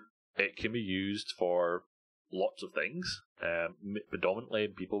 it can be used for lots of things. Predominantly,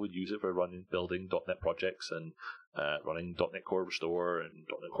 people would use it for building .NET projects and running .NET Core Restore and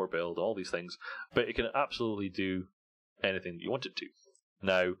 .NET Core Build, all these things. But it can absolutely do anything that you want it to.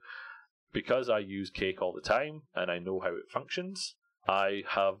 Now, because I use Cake all the time and I know how it functions, I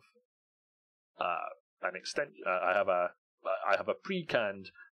have I have a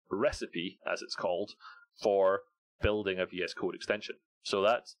pre-canned recipe, as it's called, for building a VS Code extension. So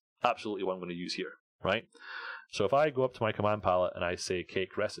that's absolutely what I'm going to use here, right? So if I go up to my command palette and I say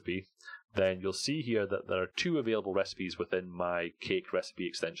Cake recipe, then you'll see here that there are two available recipes within my Cake recipe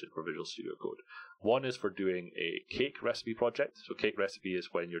extension for Visual Studio Code. One is for doing a Cake recipe project. So Cake recipe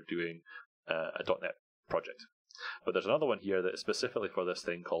is when you're doing a .NET project. But there's another one here that is specifically for this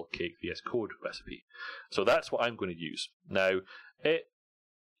thing called Cake.VsCode.Recipe. So that's what I'm going to use. Now,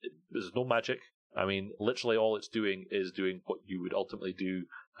 there's no magic. I mean, literally all it's doing is doing what you would ultimately do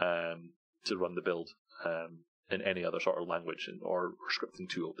to run the build in any other sort of language or scripting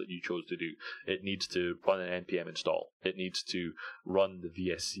tool that you chose to do. It needs to run an npm install. It needs to run the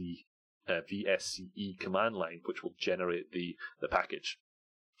VSCE command line, which will generate the package.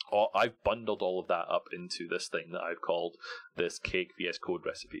 I've bundled all of that up into this thing that I've called this Cake VS Code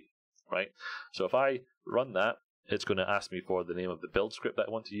recipe, right? So if I run that, it's going to ask me for the name of the build script that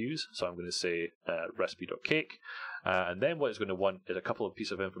I want to use. So I'm going to say recipe.cake. And then what it's going to want is a couple of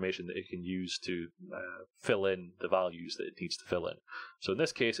pieces of information that it can use to fill in the values that it needs to fill in. So in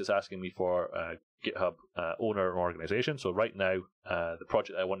this case, it's asking me for GitHub owner and organization. So right now, the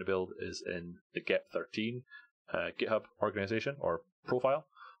project I want to build is in the Get13 GitHub organization or profile.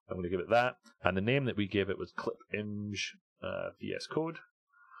 I'm going to give it that. And the name that we gave it was clip.VsCode.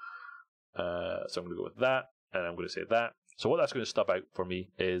 So I'm going to go with that. And I'm going to say that. So what that's going to stub out for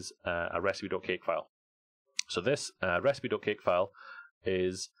me is a recipe.cake file. So this recipe.cake file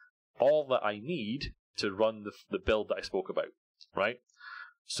is all that I need to run the build that I spoke about, right?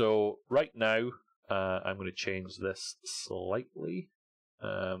 So right now, I'm going to change this slightly.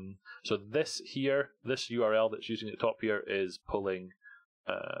 So this here, this URL that's using at the top here is pulling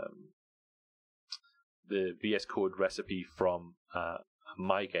the VSCode.Recipe from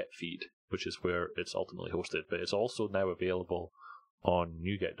my get feed, which is where it's ultimately hosted, but it's also now available on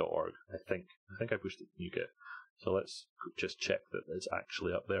NuGet.org. I think I pushed it to NuGet. So let's just check that it's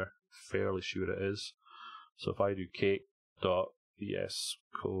actually up there. Fairly sure it is. So if I do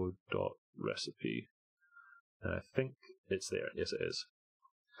Cake.VsCode.Recipe, and I think it's there. Yes, it is.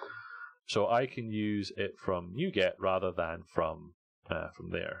 So I can use it from NuGet rather than from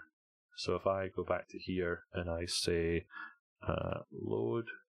there. So if I go back to here and I say load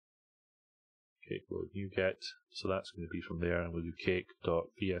cake load NuGet, so that's going to be from there, and we'll do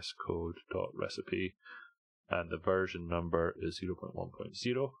Cake.VsCode.Recipe, and the version number is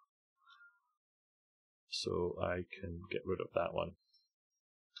 0.1.0. So I can get rid of that one.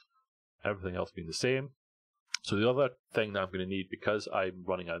 Everything else being the same. So the other thing that I'm going to need, because I'm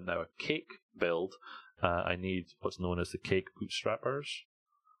running out now a cake build, I need what's known as the cake bootstrappers.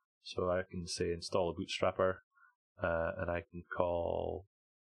 So I can say install a bootstrapper, and I can call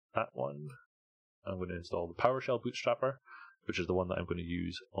that one. I'm going to install the PowerShell bootstrapper, which is the one that I'm going to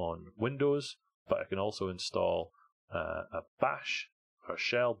use on Windows, but I can also install a bash or a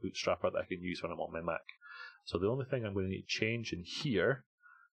shell bootstrapper that I can use when I'm on my Mac. So the only thing I'm going to need to change in here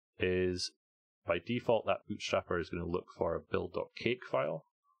is, by default, that bootstrapper is going to look for a build.cake file.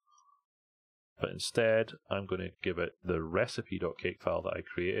 But instead, I'm going to give it the recipe.cake file that I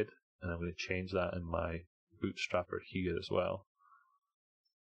created, and I'm going to change that in my bootstrapper here as well.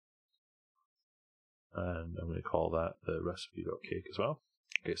 And I'm going to call that the recipe.cake as well.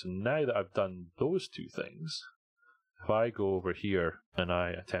 Okay, so now that I've done those two things, if I go over here and I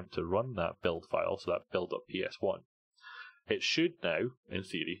attempt to run that build file, so that build.ps1, it should now, in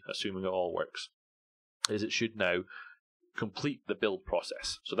theory, assuming it all works, is it should now complete the build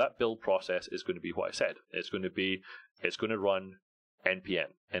process. So that build process is going to be what I said. It's going to run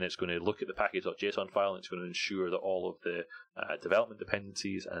npm, and it's going to look at the package.json file, and it's going to ensure that all of the development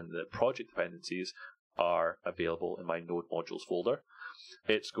dependencies and the project dependencies are available in my node modules folder.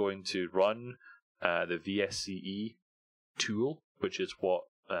 It's going to run the VSCE tool, which is what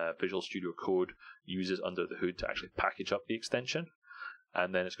Visual Studio Code uses under the hood to actually package up the extension.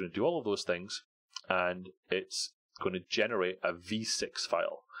 And then it's going to do all of those things, and it's going to generate a vsix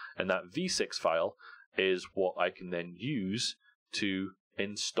file. And that vsix file is what I can then use to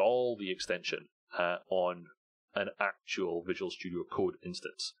install the extension on an actual Visual Studio Code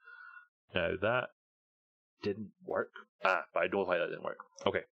instance. Now that didn't work. But I don't know why that didn't work.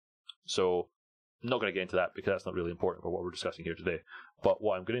 Okay, so I'm not going to get into that because that's not really important for what we're discussing here today. But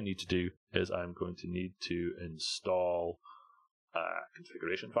what I'm going to need to do is I'm going to need to install a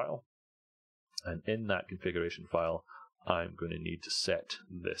configuration file. And in that configuration file, I'm going to need to set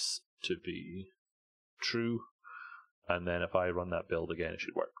this to be true. And then if I run that build again, it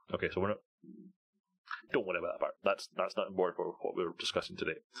should work. Okay, so don't worry about that part. That's not important for what we're discussing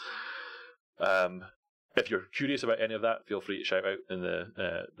today. If you're curious about any of that, feel free to shout out in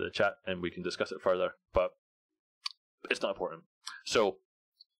the chat and we can discuss it further, but it's not important. So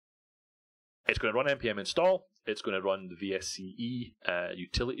it's going to run npm install, it's going to run the VSCE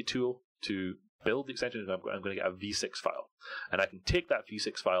utility tool to build the extension. I'm going to get a vsix file, and I can take that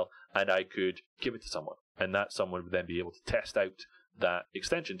vsix file and I could give it to someone, and that someone would then be able to test out that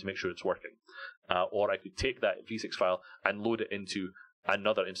extension to make sure it's working. Or I could take that vsix file and load it into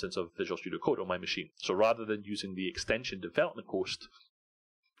another instance of Visual Studio Code on my machine. So rather than using the extension development host,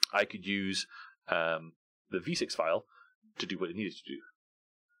 I could use the vsix file to do what it needed to do.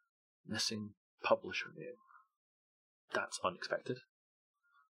 Missing publisher name. That's unexpected.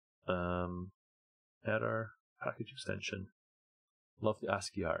 Error, package extension. Love the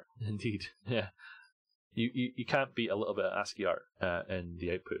ASCII art. Indeed. Yeah. You can't beat a little bit of ASCII art in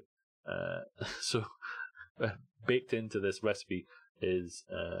the output. So baked into this recipe is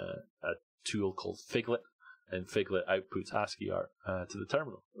a tool called Figlet. and Figlet outputs ASCII art to the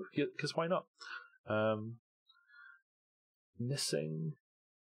terminal. Because why not? Missing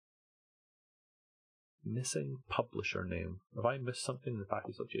publisher name. Have I missed something in the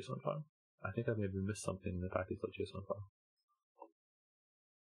package.json file? I think I maybe missed something in the package.json file.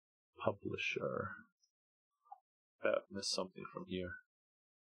 Publisher. Bet I've missed something from here.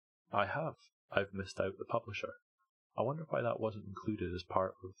 I have. I've missed out the publisher. I wonder why that wasn't included as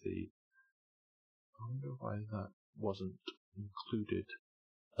part of the... I wonder why that wasn't included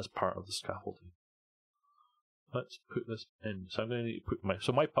as part of the scaffolding. Let's put this in. So I'm going to need to put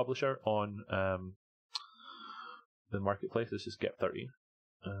my publisher on the marketplace. This is Get13,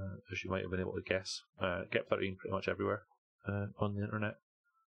 as you might have been able to guess. Get13 pretty much everywhere on the internet.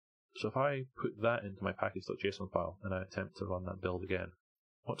 So if I put that into my package.json file and I attempt to run that build again,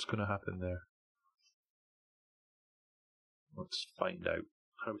 what's going to happen there? Let's find out.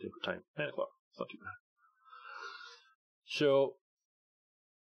 How are we doing for time? 9 o'clock. It's not too bad. So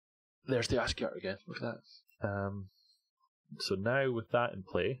there's the ASCII art again. Look at that. So now with that in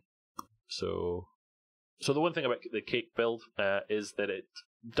play, so the one thing about the Cake build is that it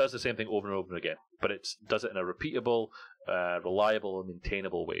does the same thing over and over again, but it does it in a repeatable, reliable, and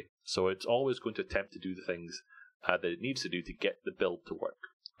maintainable way. So it's always going to attempt to do the things that it needs to do to get the build to work.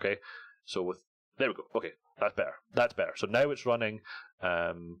 Okay, so there we go. Okay, that's better. That's better. So now it's running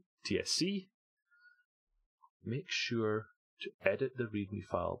TSC. Make sure to edit the README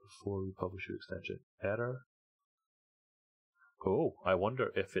file before we publish your extension. Error. Oh, I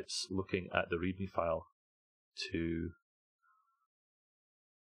wonder if it's looking at the README file to...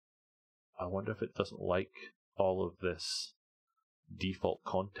 I wonder if it doesn't like all of this default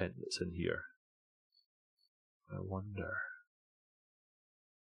content that's in here. I wonder.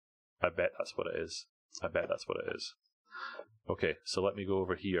 I bet that's what it is. I bet that's what it is. Okay, so let me go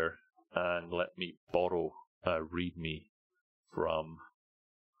over here and let me borrow a README from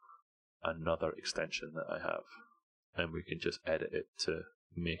another extension that I have. And we can just edit it to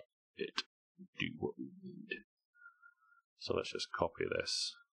make it do what we need. So let's just copy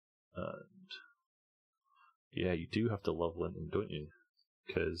this. And yeah, you do have to love linting, don't you?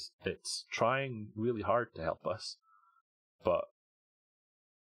 Because it's trying really hard to help us, but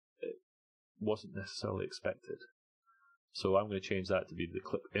it wasn't necessarily expected. So I'm going to change that to be the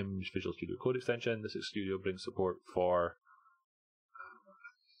clip.img Visual Studio Code extension. This Studio brings support for...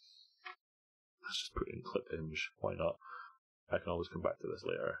 Let's just put in clip.img. Why not? I can always come back to this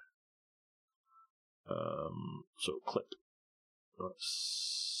later. So clip.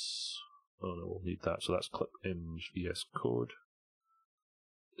 Oh no, we'll need that. So that's clip.img VSCode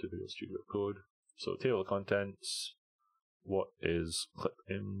to Visual Studio Code. So table of contents. What is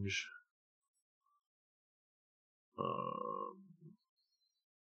clip.img?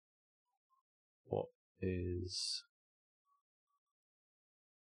 What is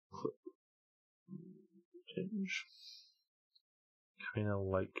clip.img? Kind of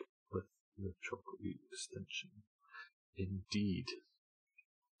like with the chocolate extension. Indeed.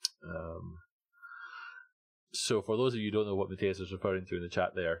 So for those of you who don't know what Matthias is referring to in the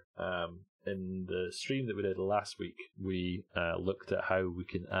chat there, in the stream that we did last week, we looked at how we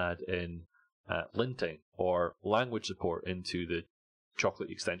can add in linting or language support into the chocolate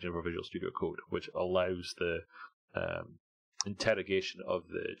extension for Visual Studio Code, which allows the interrogation of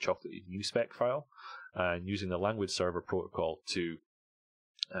the chocolate new spec file and using the language server protocol to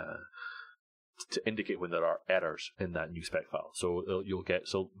indicate when there are errors in that new spec file. So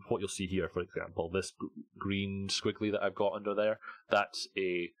what you'll see here, for example, this green squiggly that I've got under there, that's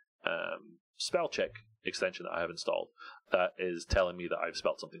a spell check extension that I have installed that is telling me that I've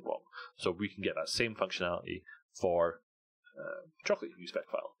spelled something wrong. So we can get that same functionality for chocolate new spec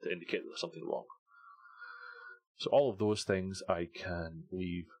file to indicate that there's something wrong. So all of those things I can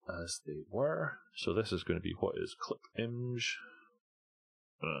leave as they were. So this is going to be what is clip.img.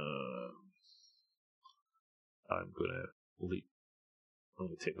 I'm going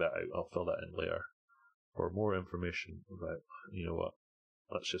to take that out. I'll fill that in later. For more information about, you know what,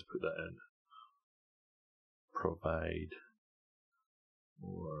 let's just put that in. Provide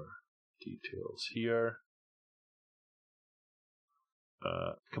more details here.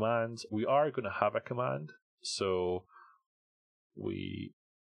 Commands. We are going to have a command. So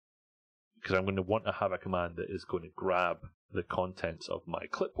because I'm going to want to have a command that is going to grab the contents of my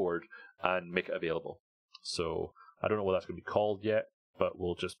clipboard and make it available. So I don't know what that's going to be called yet, but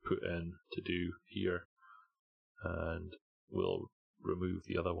we'll just put in to do here, and we'll remove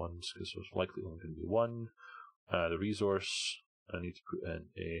the other ones because there's likely only going to be one. The resource, I need to put in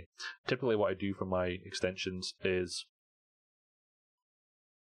a... Typically what I do for my extensions is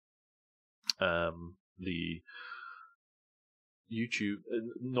the YouTube.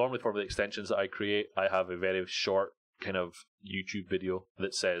 Normally for the extensions that I create, I have a very short kind of YouTube video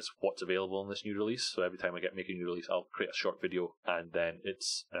that says what's available in this new release. So every time I get making a new release, I'll create a short video, and then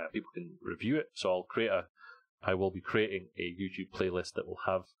it's people can review it. So I will be creating a YouTube playlist that will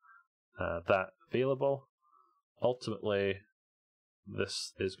have that available. Ultimately,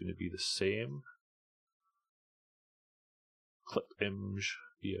 this is going to be the same. Clip.img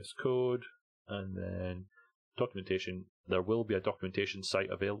VSCode, and then documentation. There will be a documentation site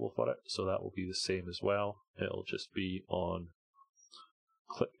available for it, so that will be the same as well. It'll just be on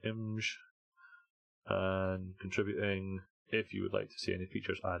clip.img, and contributing. If you would like to see any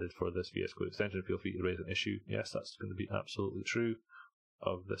features added for this VSCode extension, feel free to raise an issue. Yes, that's going to be absolutely true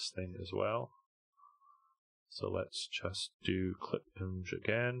of this thing as well. So let's just do clip.img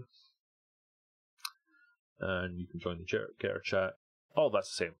again. And you can join the Getter chat. Oh, that's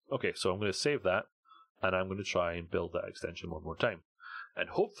the same. Okay, so I'm going to save that, and I'm going to try and build that extension one more time. And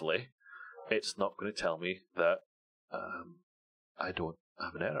hopefully, it's not going to tell me that I don't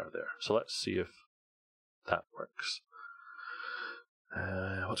have an error there. So let's see if that works.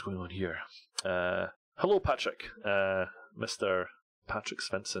 What's going on here? Hello, Patrick. Mr. Patrick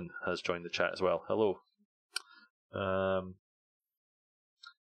Svensson has joined the chat as well. Hello.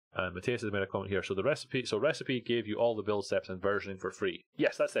 Matthias has made a comment here. So Recipe gave you all the build steps and versioning for free.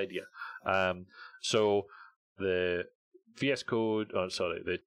 Yes, that's the idea. So the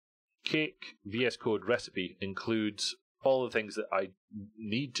the Cake.VsCode.Recipe includes all the things that I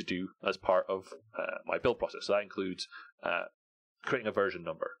need to do as part of my build process. So that includes creating a version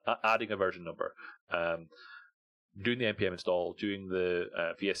number, adding a version number, doing the npm install, doing the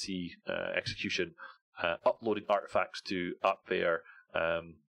VSC execution, uploading artifacts to AppVeyor.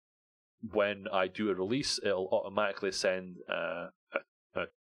 When I do a release, it'll automatically send a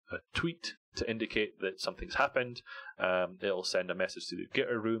tweet to indicate that something's happened. It'll send a message to the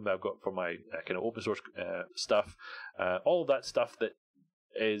Gitter room that I've got for my kind of open source stuff. All of that stuff that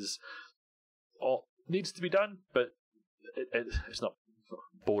needs to be done, but it's not,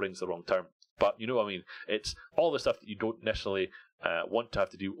 boring's the wrong term. But you know what I mean. It's all the stuff that you don't necessarily want to have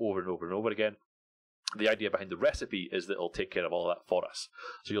to do over and over and over again. The idea behind the recipe is that it'll take care of all that for us.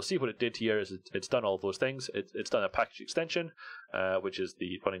 So you'll see what it did here is it's done all those things. It's done a package extension, which is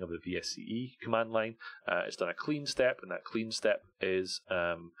the running of the VSCE command line. It's done a clean step, and that clean step is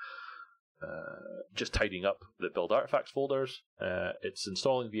just tidying up the build artifacts folders. It's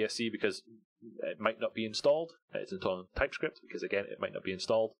installing VSC because it might not be installed. It's installing TypeScript because, again, it might not be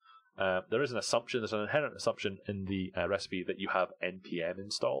installed. There is an assumption, there's an inherent assumption in the recipe that you have npm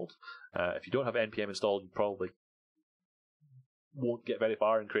installed. If you don't have npm installed, you probably won't get very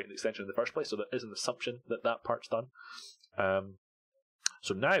far in creating the extension in the first place, so there is an assumption that that part's done.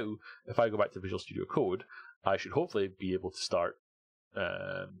 So now, if I go back to Visual Studio Code, I should hopefully be able to start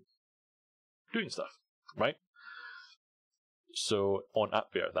doing stuff, right? So on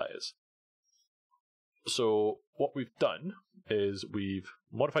AppVeyor, that is. So what we've done is we've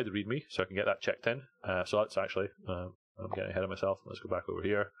modified the README so I can get that checked in. So that's actually, I'm getting ahead of myself. Let's go back over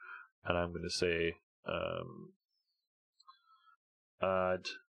here, and I'm going to say add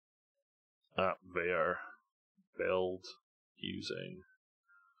AppVeyor build using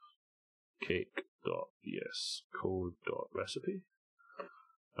Cake.VsCode.Recipe.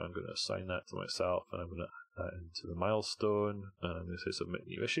 I'm going to assign that to myself, and I'm going to add that into the milestone, and I'm going to say submit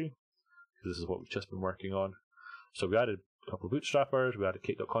new issue. This is what we've just been working on. So we added a couple of bootstrappers, we added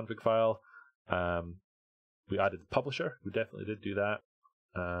cake.config file, we added the publisher, we definitely did do that.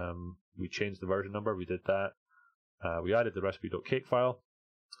 We changed the version number, we did that. We added the recipe.cake file,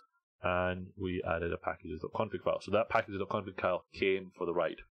 and we added a packages.config file. So that packages.config file came for the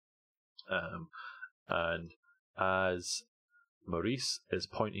ride. And as Maurice is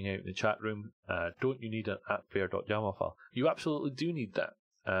pointing out in the chat room, don't you need an AppVeyor.yaml file? You absolutely do need that.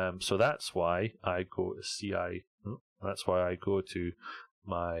 So that's why I go to That's why I go to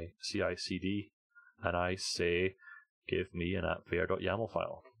my CI/CD and I say, give me an AppVeyor.yaml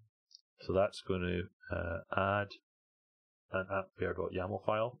file. So that's going to add an AppVeyor.yaml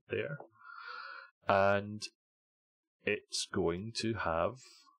file there, and it's going to have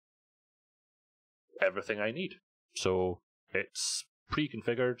everything I need. So it's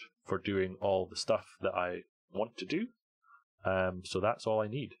pre-configured for doing all the stuff that I want to do. So that's all I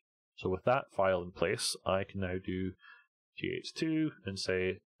need. So with that file in place, I can now do GH2 and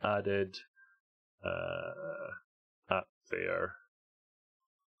say added AppVeyor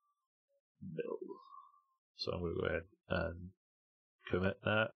build. So I'm going to go ahead and commit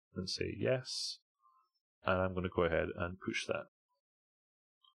that and say yes. And I'm going to go ahead and push that.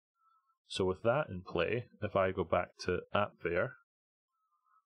 So with that in play, if I go back to AppVeyor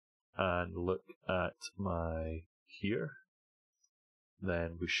and look at my here,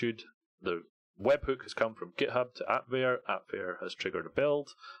 then we should, the webhook has come from GitHub to AppVeyor, AppVeyor has triggered a build,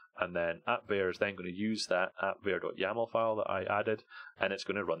 and then AppVeyor is then going to use that appveyor.yaml file that I added, and it's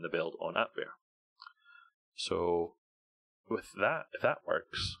going to run the build on AppVeyor. So with that, if that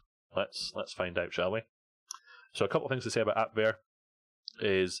works, let's find out, shall we? So a couple of things to say about AppVeyor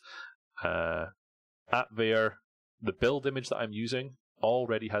is AppVeyor, the build image that I'm using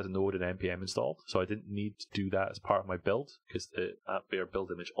already has a node and npm installed, so I didn't need to do that as part of my build because the AppVeyor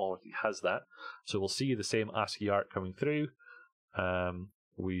build image already has that. So we'll see the same ASCII art coming through.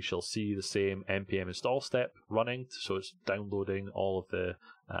 We shall see the same npm install step running, so it's downloading all of the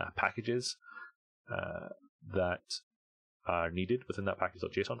packages that are needed within that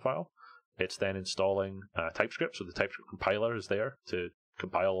package.json file. It's then installing TypeScript, so the TypeScript compiler is there to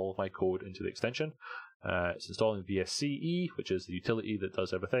compile all of my code into the extension. It's installing VSCE, which is the utility that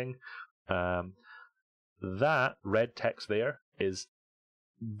does everything. That red text there is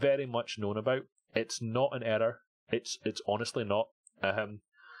very much known about. It's not an error. It's honestly not.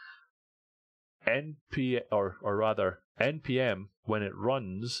 NPM, when it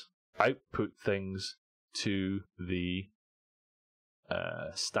runs, output things to the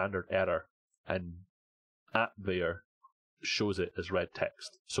standard error, and AppVeyor shows it as red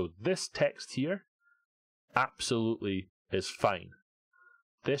text. So this text here absolutely is fine.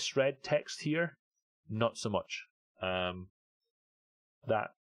 This red text here, not so much.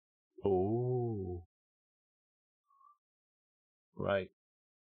 Right.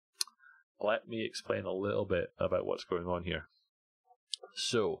 Let me explain a little bit about what's going on here.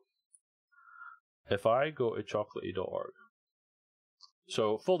 So, if I go to chocolatey.org,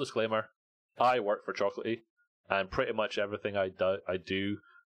 so full disclaimer, I work for Chocolatey, and pretty much everything I do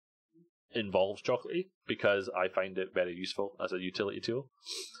involves Chocolatey because I find it very useful as a utility tool.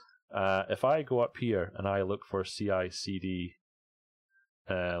 If I go up here and I look for CI/CD,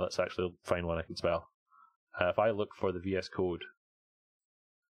 let's actually find one I can spell. If I look for the VSCode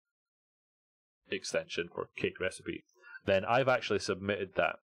extension for Cake.Recipe, then I've actually submitted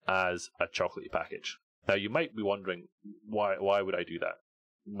that as a Chocolatey package. Now you might be wondering, why would I do that?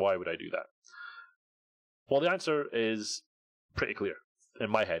 Why would I do that? Well, the answer is pretty clear, in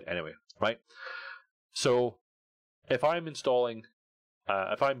my head anyway, right? So if I'm installing,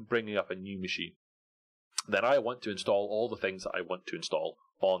 if I'm bringing up a new machine, then I want to install all the things that I want to install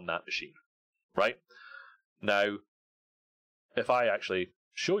on that machine, right? Now, if I actually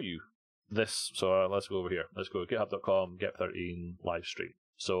show you this, so let's go over here. Let's go to github.com, get13 live stream.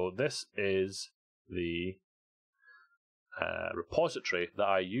 So this is the repository that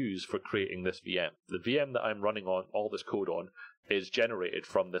I use for creating this VM. The VM that I'm running on all this code on is generated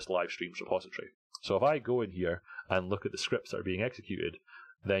from this live streams repository. So if I go in here and look at the scripts that are being executed,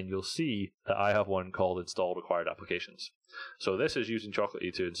 then you'll see that I have one called install required applications. So this is using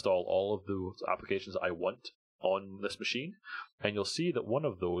Chocolatey to install all of those applications that I want on this machine, and you'll see that one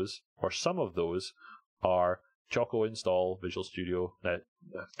of those, or some of those, are Choco install Visual Studio,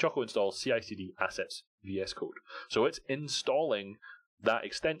 Choco install CI/CD assets VSCode. So it's installing that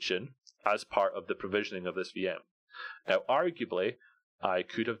extension as part of the provisioning of this VM. Now, arguably, I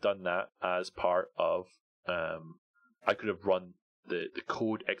could have done that as part of, I could have run the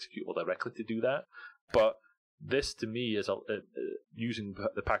code executable directly to do that, but this to me is using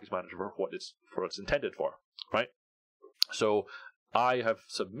the package manager for what it's intended for, right? So I have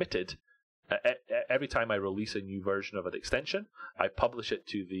submitted, every time I release a new version of an extension, I publish it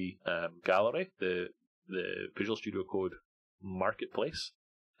to the gallery, the Visual Studio Code marketplace,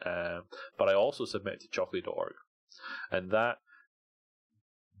 but I also submit it to chocolatey.org, and that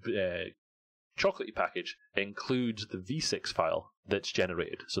Chocolatey package includes the vsix file that's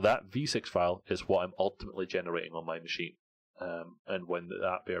generated. So that vsix file is what I'm ultimately generating on my machine, and when the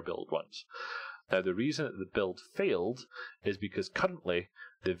AppVeyor build runs. Now, the reason that the build failed is because currently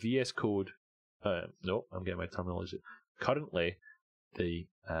the VSCode, no, I'm getting my terminology. Currently, the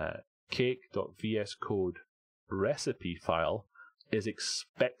Cake.VsCode.Recipe file is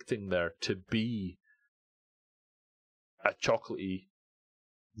expecting there to be a Chocolatey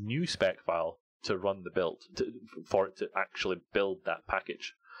new spec file to run the build, for it to actually build that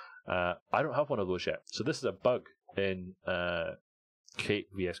package. I don't have one of those yet. So this is a bug in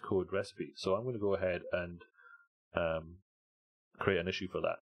Cake.VsCode.Recipe. So I'm going to go ahead and create an issue for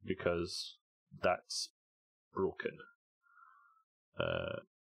that, because that's broken.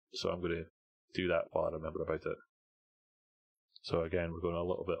 So I'm going to do that while I remember about it. So again, we're going a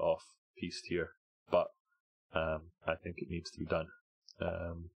little bit off piste here, but I think it needs to be done.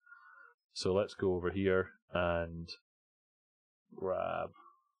 So let's go over here and grab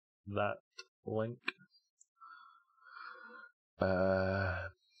that link.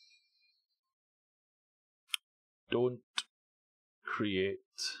 Don't create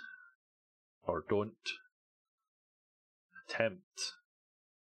or don't attempt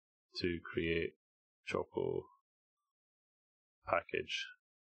to create Choco package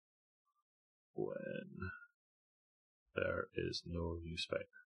when there is no new spec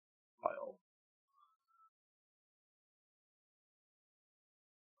file.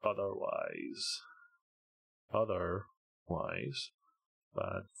 Otherwise,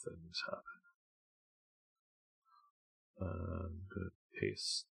 bad things happen. I'm going to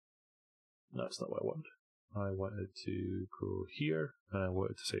paste. That's not what I wanted. I wanted to go here, and I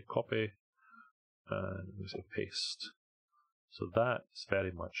wanted to say copy, and I'm going to say paste. So that's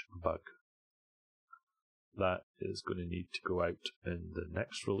very much a bug. That is going to need to go out in the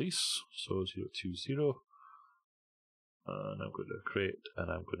next release, so 020. And I'm going to create,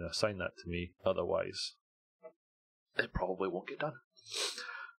 and I'm going to assign that to me, otherwise it probably won't get done.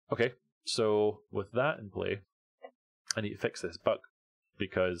 Okay, so with that in play, I need to fix this bug,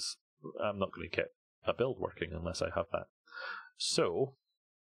 because I'm not going to get a build working unless I have that. So,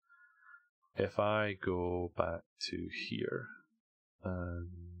 if I go back to here,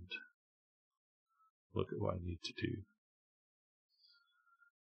 and look at what I need to do.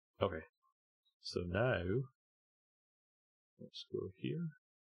 Okay, so now, let's go here.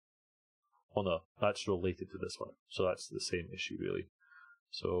 Oh no, that's related to this one, so that's the same issue really.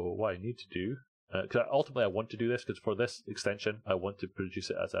 So what I need to do, because ultimately I want to do this, because for this extension I want to produce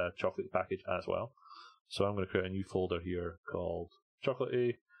it as a chocolate package as well. So I'm going to create a new folder here called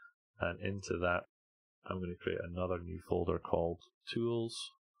chocolatey, and into that I'm going to create another new folder called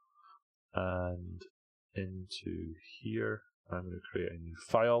tools, and into here I'm going to create a new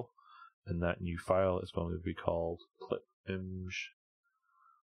file, and that new file is going to be called clip.img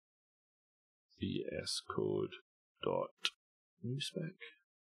VSCode.Recipe.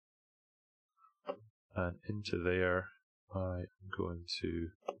 And into there, I am going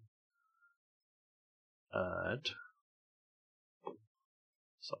to add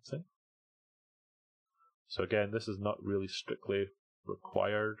something. So again, this is not really strictly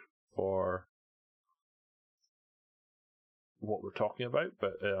required for what we're talking about,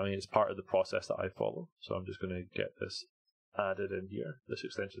 but I mean, it's part of the process that I follow. So I'm just going to get this added in here. This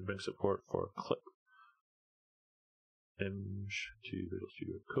extension brings support for clip.img to Visual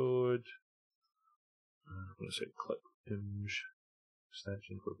Studio Code. I'm going to say clip.img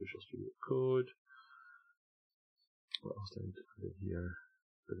extension for Visual Studio Code. What else do I need to put in here?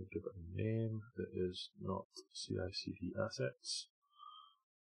 I'm going to give it a name that is not CI/CD assets.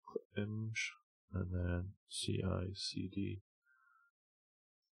 Clip.img, and then CI/CD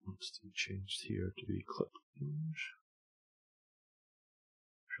wants to be changed here to be clip.img.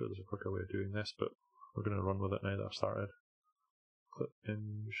 I'm sure there's a quicker way of doing this, but we're going to run with it now that I've started.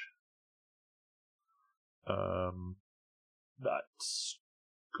 Clip.img. That's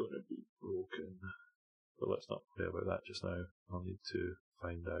going to be broken, but let's not worry about that just now. I'll need to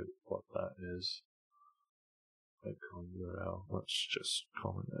find out what that is. Icon URL. Let's just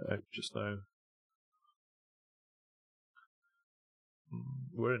comment it out just now.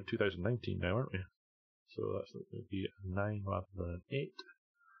 We're in 2019 now, aren't we? So that's going to be a 9 rather than an 8.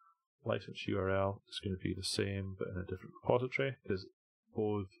 License URL is going to be the same but in a different repository, because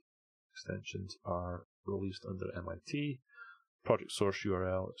both extensions are released under MIT. Project source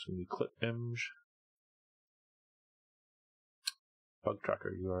URL is going to be clip.img. Bug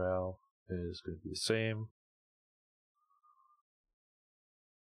tracker URL is going to be the same.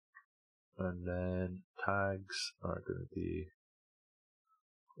 And then tags are going to be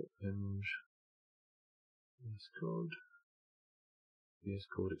clip.img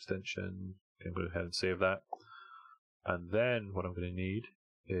VSCode Extension. Okay, I'm going to go ahead and save that. And then what I'm going to need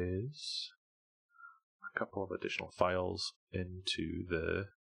is a couple of additional files into the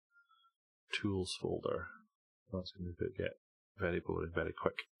tools folder. That's going to get very boring very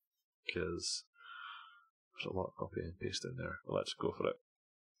quick, because there's a lot of copy and paste in there. But let's go for it.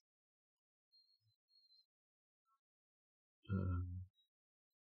 I'm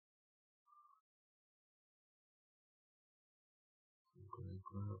going to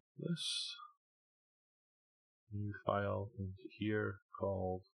grab this new file into here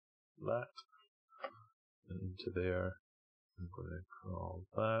called that, and into there I'm going to call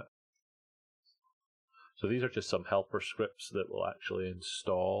that. So these are just some helper scripts that will actually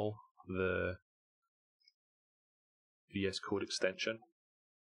install the VSCode extension.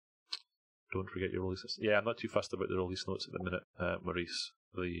 Don't forget your releases. Yeah, I'm not too fussed about the release notes at the minute, Maurice.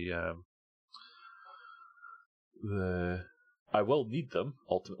 I will need them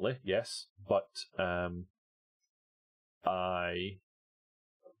ultimately, yes, but no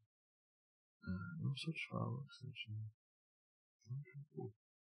such file extension.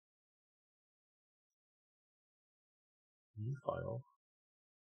 New file.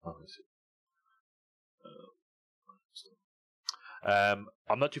 Oh, I see.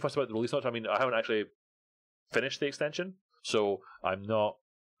 I'm not too fussed about the release notes. I mean, I haven't actually finished the extension, so I'm not.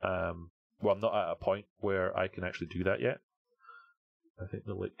 I'm not at a point where I can actually do that yet. I think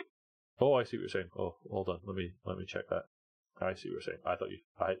the link. Oh, I see what you're saying. Oh, hold on. Let me check that. I see what you're saying. I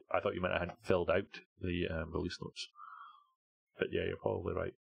thought you meant I hadn't filled out the release notes. But yeah, you're probably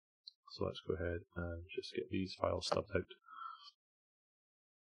right. So let's go ahead and just get these files stubbed out.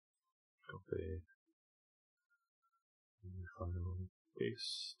 Copy. New file.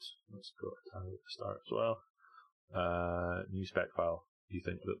 Paste. Let's go to tab at the start as well. New spec file. You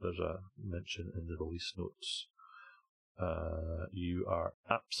think that there's a mention in the release notes? You are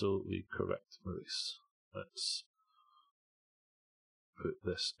absolutely correct, Maurice. Let's put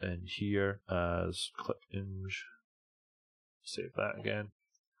this in here as clip.img. Save that again.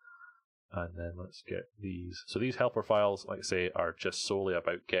 And then let's get these. So these helper files, like I say, are just solely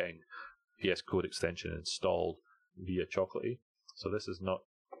about getting VSCode Extension installed via Chocolatey. So this is not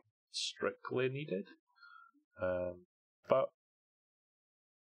strictly needed. But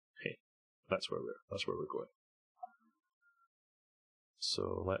hey, that's where we're going.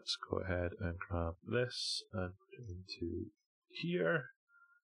 So let's go ahead and grab this and put it into here.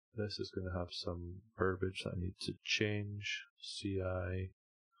 This is going to have some verbiage that I need to change. CI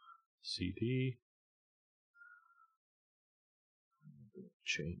CD. I'm going to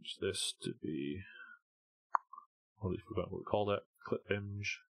change this to be, I already forgot what we called it,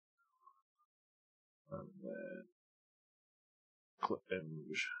 clip.img. And then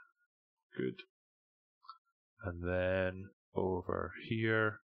clip.img. Good. And then over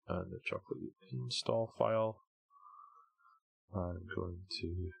here, and the Chocolatey install file, I'm going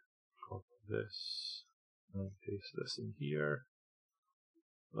to copy this and paste this in here.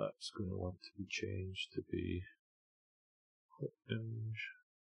 That's going to want to be changed to be clip.img.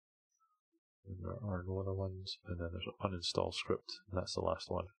 And there are no other ones, and then there's an uninstall script, and that's the last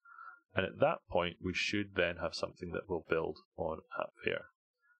one. And at that point, we should then have something that will build on AppVeyor.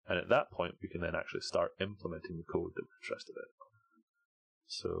 And at that point, we can then actually start implementing the code that we're interested in.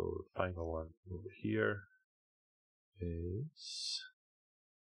 So the final one over here is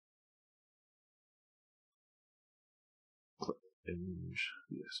clip.img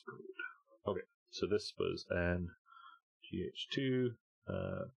VSCode. Okay, so this was an GH2.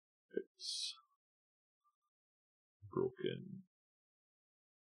 It's broken.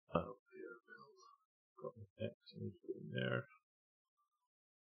 AppVeyor build. Got an X, I need to put in there.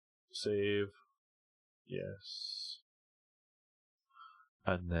 Save. Yes.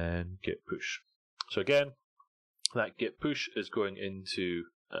 And then git push. So again, that git push is going into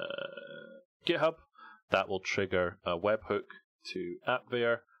GitHub. That will trigger a webhook to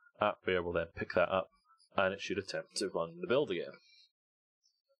AppVeyor. AppVeyor will then pick that up, and it should attempt to run the build again.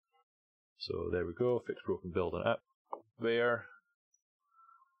 So there we go, fix broken build on AppVeyor.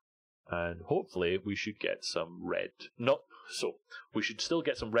 And hopefully we should get some we should still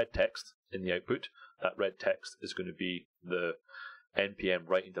get some red text in the output. That red text is going to be the npm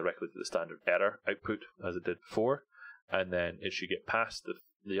writing directly to the standard error output as it did before, and then it should get past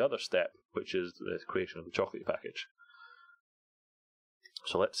the other step, which is the creation of the Chocolatey package.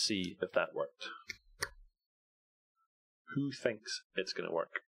 So let's see if that worked. Who thinks it's going to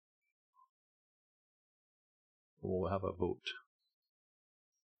work? We'll have a vote.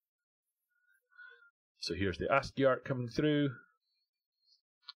 So here's the ASCII art coming through.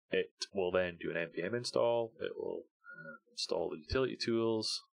 It will then do an npm install. It will install the utility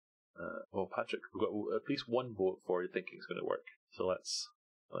tools. Oh, Patrick, we've got at least one vote for you thinking it's going to work. So let's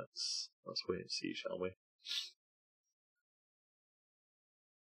wait and see, shall we?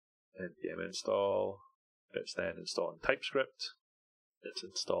 npm install. It's then installing TypeScript. It's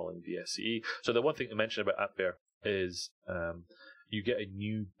installing VSCE. So the one thing to mention about AppVeyor is you get a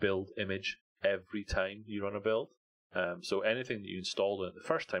new build image every time you run a build. So anything that you installed on it the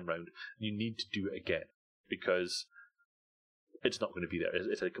first time round, you need to do it again, because it's not going to be there.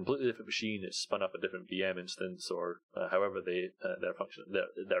 It's a completely different machine. It's spun up a different VM instance, or however their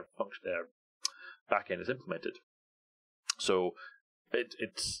backend is implemented. So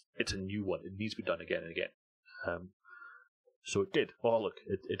it's a new one. It needs to be done again and again. So it did. Oh look,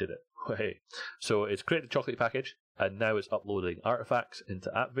 it did it. Hey. So it's created a Chocolatey package, and now it's uploading artifacts into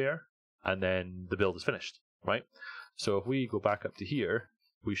AppVeyor, and then the build is finished, right? So if we go back up to here,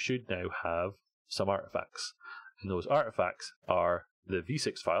 we should now have some artifacts. And those artifacts are the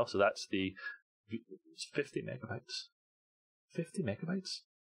vsix file, so that's the 50 megabytes. 50 megabytes?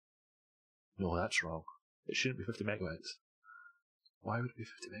 No, that's wrong. It shouldn't be 50 megabytes. Why would it be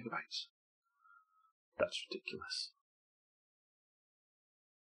 50 megabytes? That's ridiculous.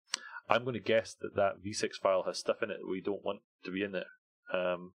 I'm going to guess that that vsix file has stuff in it that we don't want to be in there.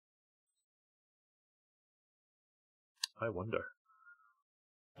 I wonder.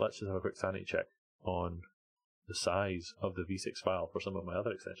 Let's just have a quick sanity check on the size of the vsix file for some of my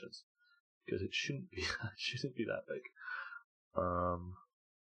other extensions, because it shouldn't be that big.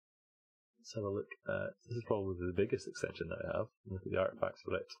 Let's have a look at, this is probably the biggest extension that I have. Look at the artifacts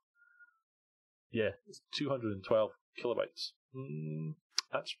for it. Yeah, it's 212 kilobytes.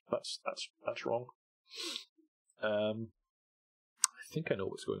 That's wrong. I think I know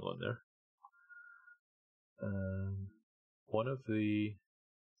what's going on there.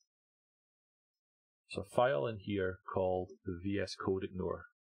 There's a file in here called the VSCode Ignore,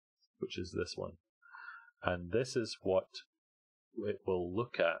 which is this one. And this is what it will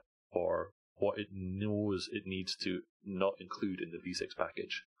look at, or what it knows it needs to not include in the vsix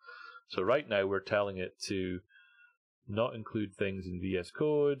package. So right now we're telling it to not include things in VS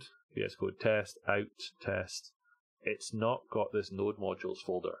Code, VS Code test, out, test. It's not got this node modules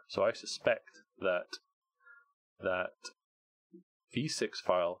folder. So I suspect that that vsix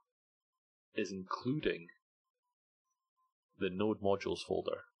file is including the node modules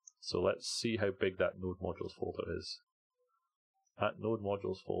folder. So let's see how big that node modules folder is. That node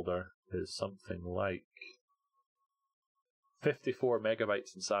modules folder is something like 54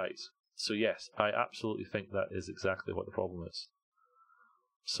 megabytes in size. So yes, I absolutely think that is exactly what the problem is.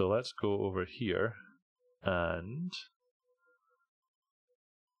 So let's go over here and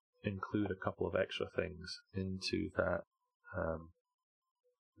include a couple of extra things into that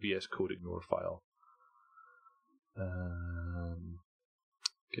VSCode Ignore file.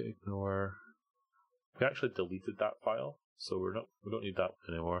 Ignore. We actually deleted that file, so we don't need that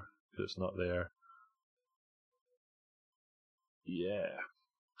one anymore because it's not there. Yeah.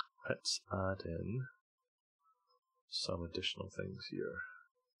 Let's add in some additional things here.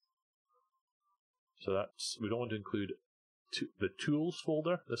 So we don't want to include the tools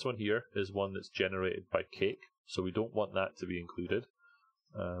folder. This one here is one that's generated by Cake, so we don't want that to be included.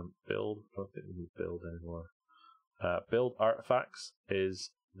 Build, I don't think we need build anymore. Build artifacts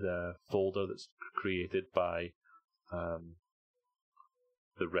is the folder that's created by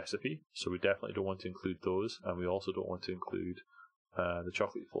the recipe, so we definitely don't want to include those, and we also don't want to include the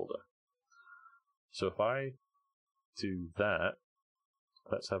chocolate folder. So if I do that,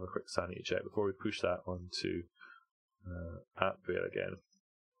 let's have a quick sanity check before we push that onto AppVeyor again.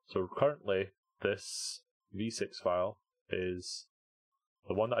 So currently this vsix file is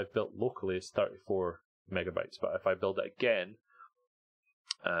the one that I've built locally is 34 megabytes, but if I build it again,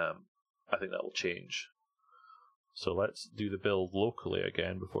 I think that will change. So let's do the build locally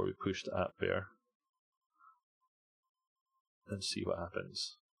again before we push to AppVeyor and see what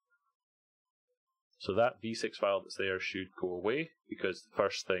happens. So that vsix file that's there should go away, because the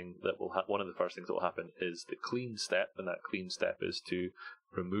first thing that will one of the first things that will happen is the clean step, and that clean step is to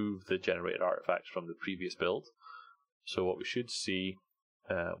remove the generated artifacts from the previous build. So what we should see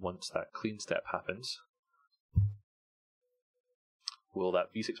once that clean step happens,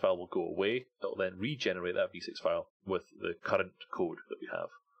 that vsix file will go away. It will then regenerate that vsix file with the current code that we have.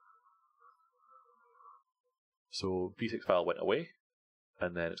 So vsix file went away,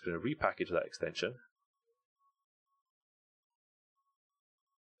 and then it's going to repackage that extension.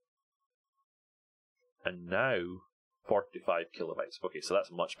 And now 45 kilobytes. Okay, so that's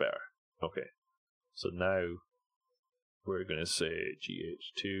much better. Okay, so now we're going to say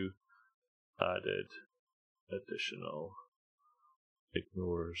gh2 added additional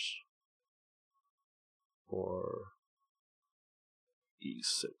ignores for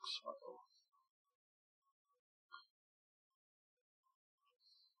E6 file.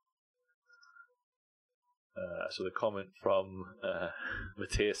 So the comment from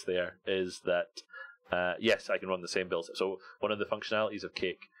Matthias there is that yes, I can run the same build. So one of the functionalities of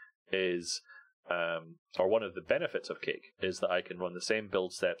Cake is, or one of the benefits of Cake is that I can run the same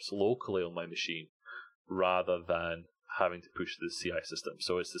build steps locally on my machine rather than having to push the CI system.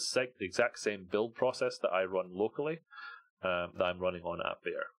 So it's the exact same build process that I run locally that I'm running on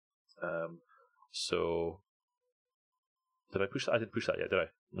AppVeyor. So did I push that? I didn't push that yet, did I?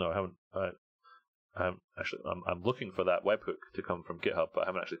 No, I haven't. Actually, I'm looking for that webhook to come from GitHub, but I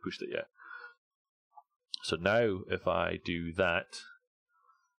haven't actually pushed it yet. So now if I do that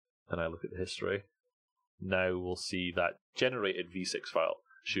and I look at the history, now we'll see that generated vsix file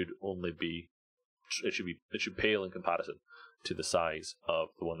should only be should pale in comparison to the size of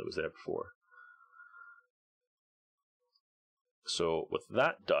the one that was there before. So with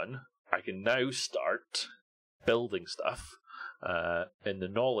that done, I can now start building stuff in the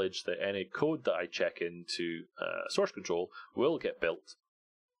knowledge that any code that I check into source control will get built,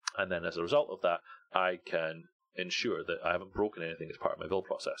 and then as a result of that, I can ensure that I haven't broken anything as part of my build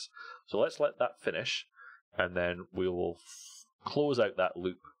process. So let's let that finish, and then we will close out that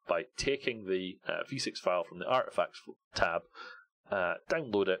loop by taking the vsix file from the artifacts tab,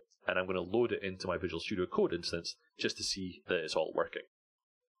 download it, and I'm going to load it into my Visual Studio Code instance just to see that it's all working.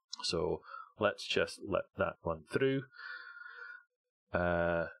 So let's just let that run through.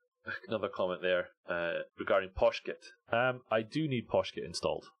 Another comment there regarding PoshGit. I do need PoshGit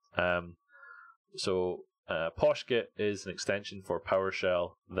installed. PoshGit is an extension for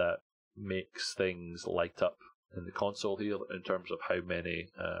PowerShell that makes things light up in the console here in terms of how many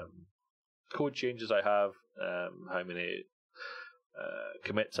code changes I have, how many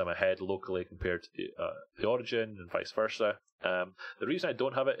commits I'm ahead locally compared to the origin, and vice versa. The reason I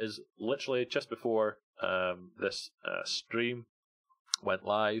don't have it is literally just before this stream went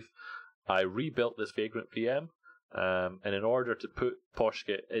live, I rebuilt this Vagrant VM, and in order to put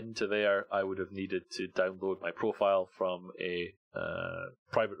PoshGit into there, I would have needed to download my profile from a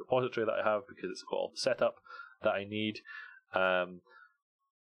private repository that I have because it's got all the setup that I need.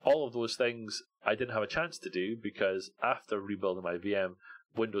 All of those things I didn't have a chance to do because after rebuilding my VM,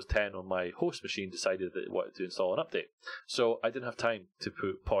 Windows 10 on my host machine decided that it wanted to install an update. So I didn't have time to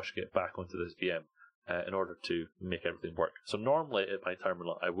put PoshGit back onto this VM in order to make everything work. So normally at my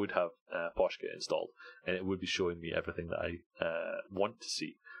terminal I would have PoshGit installed and it would be showing me everything that I want to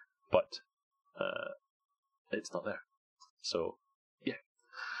see, but it's not there. So yeah.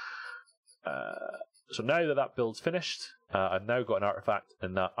 So now that build's finished, I've now got an artifact,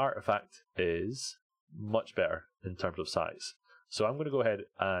 and that artifact is much better in terms of size. So I'm going to go ahead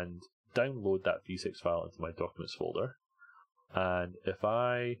and download that vsix file into my documents folder, and if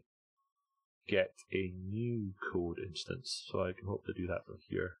I get a new code instance, so I can hope to do that from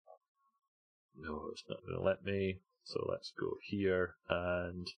here. No, it's not going to let me, so let's go here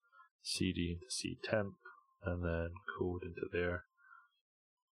and cd into ctemp, and then code into there.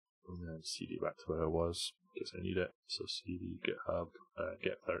 And then cd back to where I was, in case I need it. So cd GitHub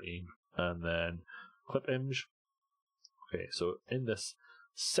get13, and then clipimg. Okay, so in this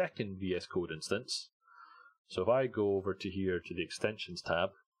second VSCode instance, so if I go over to here to the extensions tab,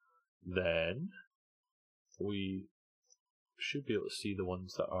 then we should be able to see the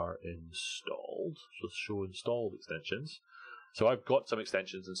ones that are installed. So show installed extensions. So I've got some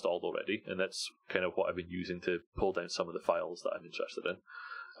extensions installed already, and that's kind of what I've been using to pull down some of the files that I'm interested in.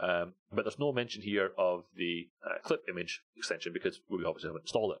 But there's no mention here of the clip image extension because we obviously haven't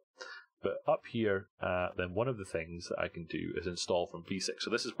installed it. But up here, then one of the things that I can do is install from vsix. So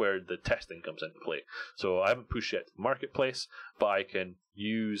this is where the testing comes into play. So I haven't pushed yet to the marketplace, but I can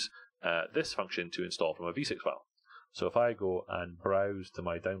use this function to install from a vsix file. So if I go and browse to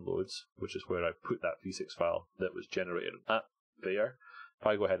my downloads, which is where I put that vsix file that was generated at AppVeyor, if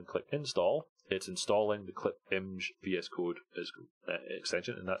I go ahead and click install, it's installing the clipimg VSCode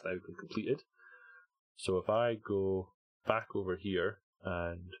extension, and that's now been completed. So if I go back over here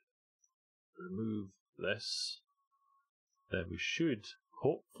and remove this, then we should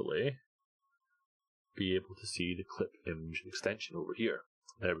hopefully be able to see the clipimg extension over here.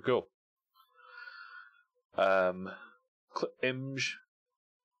 There we go. Clipimg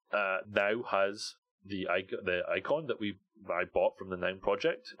now has the icon that I bought from the Noun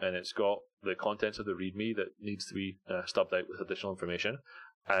project, and it's got the contents of the README that needs to be stubbed out with additional information.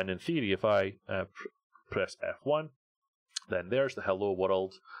 And in theory, if I press F1, then there's the hello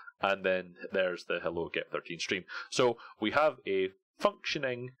world, and then there's the hello get13 stream. So we have a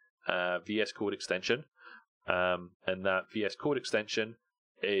functioning VSCode extension, and that VSCode extension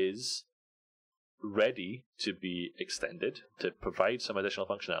is ready to be extended to provide some additional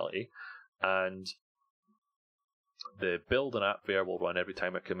functionality, and the build on AppVeyor will run every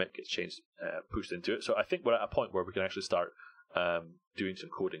time a commit gets changed, pushed into it. So I think we're at a point where we can actually start doing some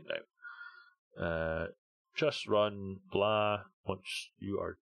coding now. Just run blah once you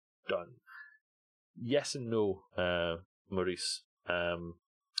are done. Yes and no, Maurice. I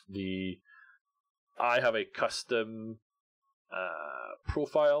have a custom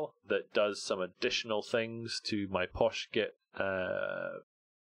profile that does some additional things to my PoshGit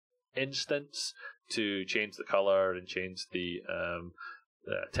instance to change the color and change the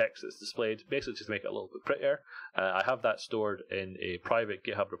text that's displayed, basically just to make it a little bit prettier. I have that stored in a private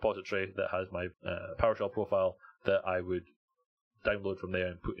GitHub repository that has my PowerShell profile that I would download from there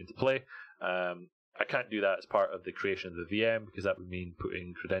and put into play. I can't do that as part of the creation of the VM because that would mean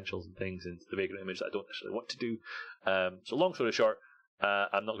putting credentials and things into the vagrant image that I don't necessarily want to do. So long story short,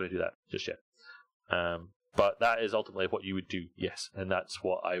 I'm not going to do that just yet. But that is ultimately what you would do, yes, and that's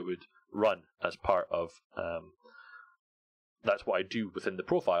what I would run as part of. That's what I do within the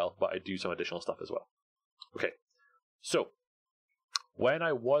profile, but I do some additional stuff as well. Okay, so when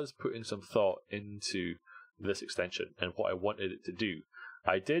I was putting some thought into this extension and what I wanted it to do,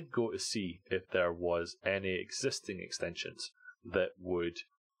 I did go to see if there was any existing extensions that would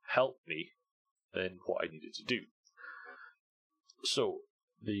help me in what I needed to do. So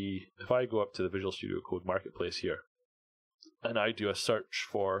if I go up to the Visual Studio Code Marketplace here, and I do a search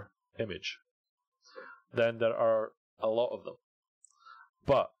for image, then there are a lot of them.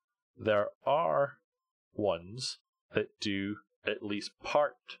 But there are ones that do at least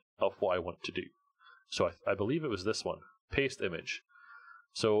part of what I want to do. So I believe it was this one, paste image.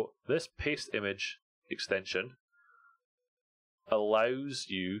 So this paste image extension allows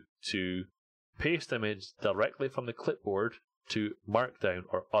you to paste image directly from the clipboard to markdown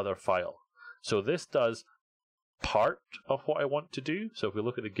or other file. So this does part of what I want to do. So if we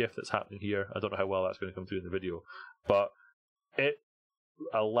look at the GIF that's happening here, I don't know how well that's going to come through in the video, but it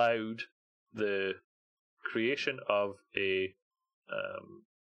allowed the creation of a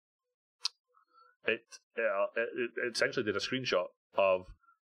it essentially did a screenshot of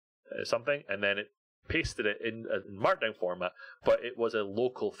something, and then it pasted it in markdown format, but it was a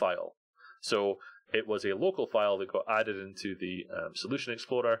local file. So it was a local file that got added into the Solution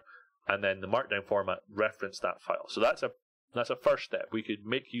Explorer, and then the markdown format referenced that file. So that's a first step. We could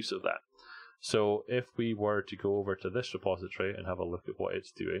make use of that. So if we were to go over to this repository and have a look at what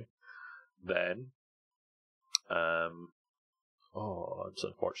it's doing, then it's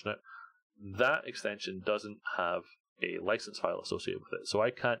unfortunate. That extension doesn't have a license file associated with it, so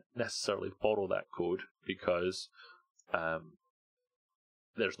I can't necessarily borrow that code because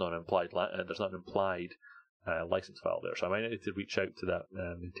there's not an implied license file there. So I might need to reach out to that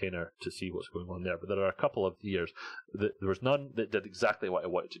maintainer to see what's going on there. But there are a couple of years that there was none that did exactly what I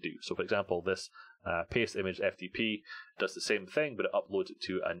wanted to do. So for example, this paste image FTP does the same thing, but it uploads it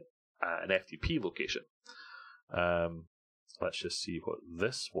to an FTP location. Let's just see what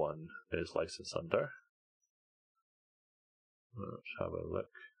this one is licensed under. Let's have a look.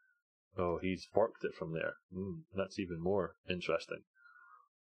 Oh, he's forked it from there. That's even more interesting.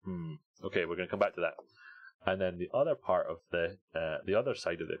 Okay, we're going to come back to that. And then the other part of the other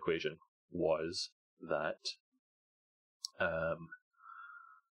side of the equation was that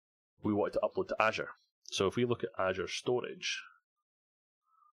we wanted to upload to Azure. So if we look at Azure Storage,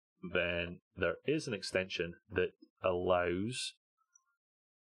 then there is an extension that allows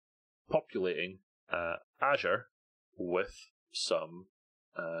populating Azure with some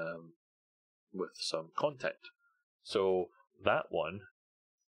content. So that one,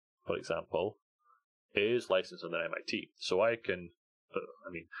 for example, is licensed under MIT. So I can,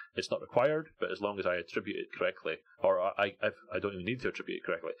 it's not required, but as long as I attribute it correctly, or I don't even need to attribute it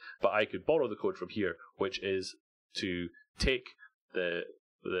correctly, but I could borrow the code from here, which is to take the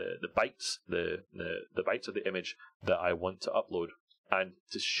bytes, the bytes of the image that I want to upload, and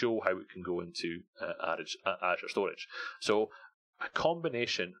to show how it can go into Azure Storage. So a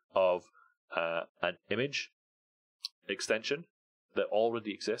combination of an image extension that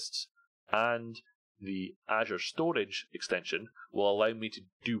already exists and the Azure Storage extension will allow me to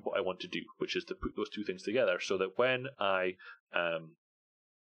do what I want to do, which is to put those two things together so that when I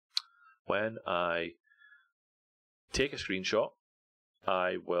take a screenshot,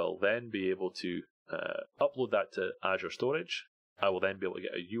 I will then be able to upload that to Azure Storage. I will then be able to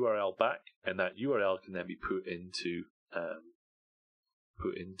get a URL back, and that URL can then be put into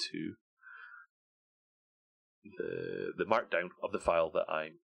the markdown of the file that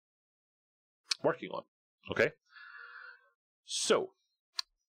I'm working on. Okay? So,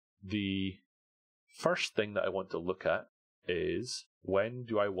 the first thing that I want to look at is when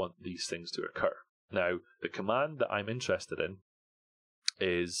do I want these things to occur? Now, the command that I'm interested in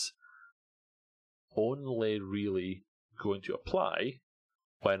is only really going to apply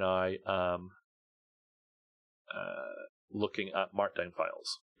when I am looking at markdown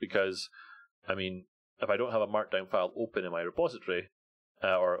files. Because, if I don't have a markdown file open in my repository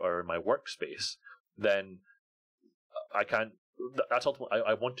or in my workspace, then I can't. That's ultimately,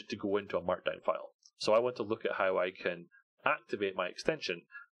 I want it to go into a markdown file. So I want to look at how I can activate my extension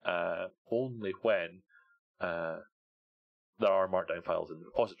only when there are markdown files in the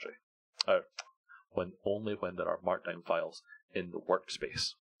repository. Only when there are markdown files in the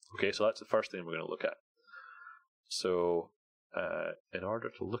workspace. Okay, so that's the first thing we're going to look at. So in order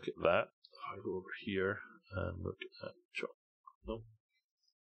to look at that, I go over here and look at go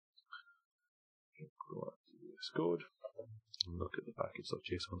up to VSCode and look at the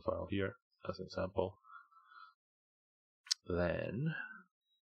package.json file here as an example. Then,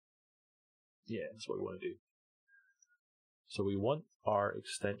 yeah, that's what we want to do. So we want our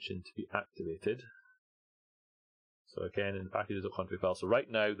extension to be activated. So again, in packages.config file. So right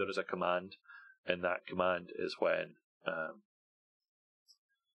now there is a command, and that command is when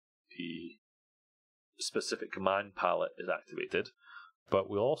the specific command palette is activated. But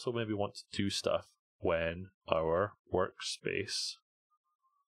we also maybe want to do stuff when our workspace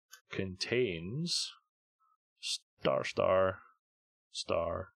contains ****.empty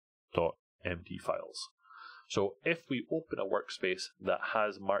files. So if we open a workspace that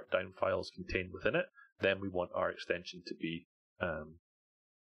has markdown files contained within it, then we want our extension to be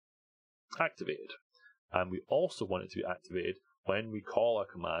activated. And we also want it to be activated when we call a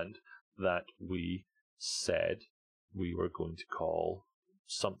command that we said we were going to call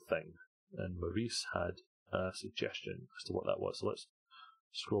something. And Maurice had a suggestion as to what that was. So let's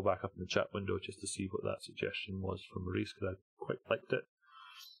scroll back up in the chat window just to see what that suggestion was from Maurice, because I quite liked it.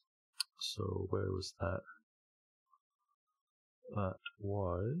 So where was that? That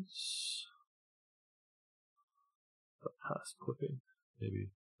was past clipping,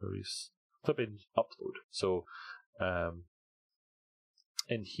 maybe Maurice. Clipping upload. So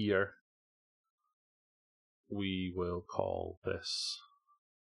in here we will call this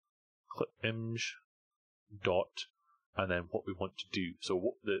clipimg dot, and then what we want to do.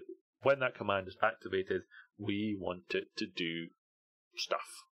 So when that command is activated, we want it to do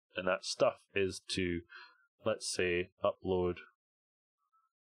stuff, and that stuff is to, let's say, upload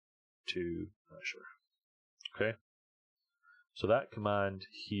to Azure. Okay, so that command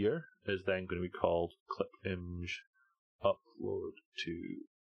here is then going to be called clipimg upload to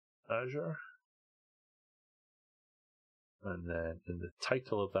Azure. And then in the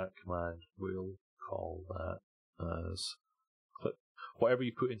title of that command, we'll call that as clip. Whatever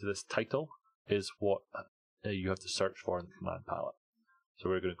you put into this title is what you have to search for in the command palette. So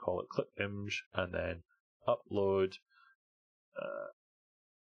we're going to call it clipimg and then upload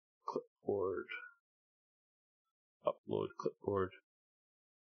clipboard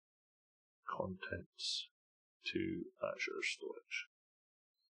contents to Azure Storage.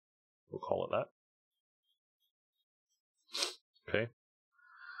 We'll call it that. Okay.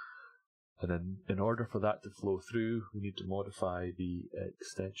 And then in order for that to flow through, we need to modify the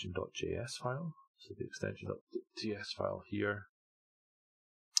extension.js file. So the extension.js file here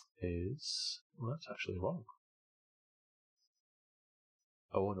is, well, that's actually wrong.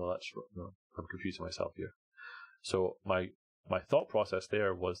 Oh no, that's wrong. No, I'm confusing myself here. So my thought process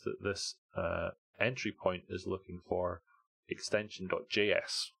there was that this entry point is looking for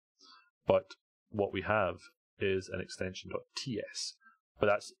extension.js, but what we have is an extension.ts, but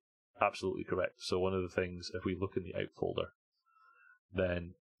that's absolutely correct. So one of the things, if we look in the out folder,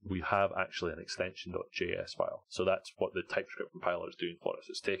 then we have actually an extension.js file. So that's what the TypeScript compiler is doing for us.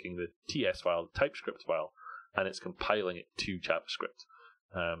 It's taking the TS file, the TypeScript file, and it's compiling it to JavaScript.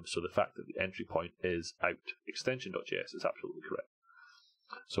 So the fact that the entry point is out extension.js is absolutely correct.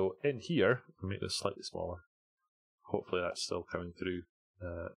 So in here, I'll make this slightly smaller. Hopefully that's still coming through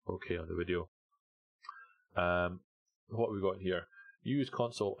okay on the video. What we've got in here, use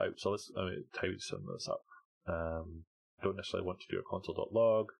console out. So let's tidy some of this up. Don't necessarily want to do a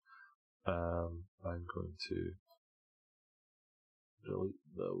console.log. I'm going to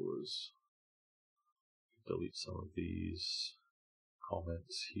delete some of these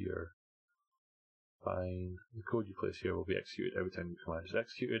comments here. Fine. The code you place here will be executed every time the command is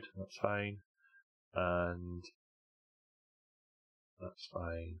executed. That's fine. And that's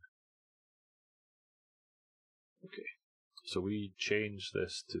fine. Okay. So we change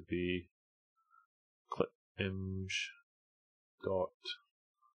this to be clipimg dot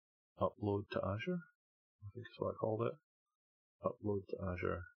upload to Azure. I think that's what I called it. Upload to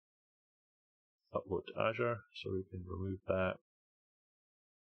Azure. Upload to Azure. So we can remove that.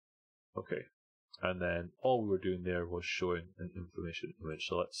 Okay. And then all we were doing there was showing an information image.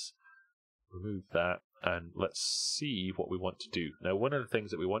 So let's remove that and let's see what we want to do. Now, one of the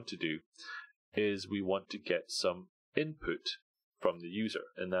things that we want to do is we want to get some input from the user,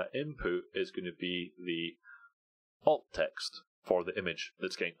 and that input is going to be the alt text for the image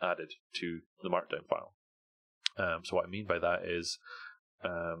that's getting added to the markdown file. So what I mean by that is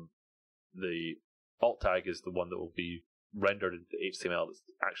the alt tag is the one that will be rendered into HTML that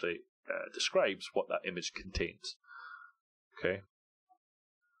actually describes what that image contains. Okay.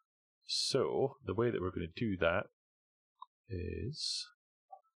 So the way that we're going to do that is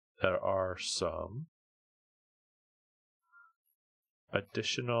there are some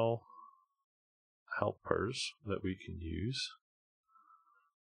additional helpers that we can use.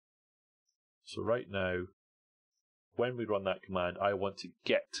 So right now, when we run that command, I want to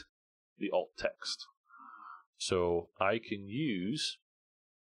get the alt text. So I can use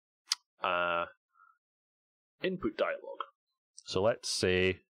input dialog. So let's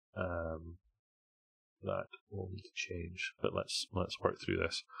say that will need to change, but let's work through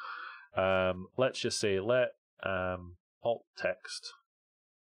this. Let's just say let alt text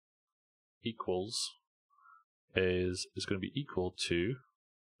equals is going to be equal to,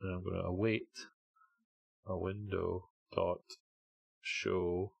 and I'm going to await a window dot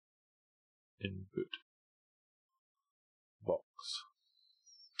show input box,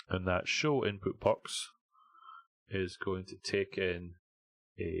 and that show input box is going to take in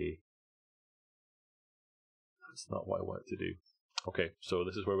a, that's not what I want it to do. Okay, so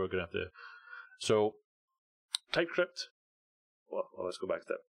this is where we're going to have to, so TypeScript, well let's go back to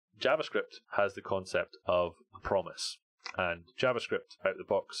that. JavaScript has the concept of a promise, and JavaScript out of the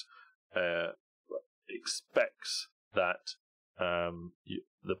box expects that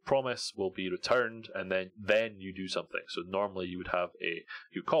the promise will be returned, and then you do something. So normally you would have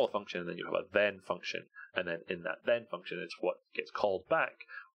you call a function, and then you have a then function, and then in that then function it's what gets called back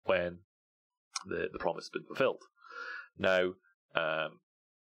when the promise has been fulfilled. Now,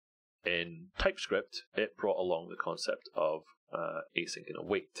 in TypeScript, it brought along the concept of async and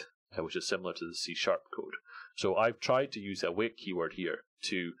await, which is similar to the C# code. So I've tried to use the await keyword here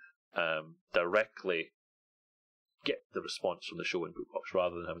to directly get the response from the show input box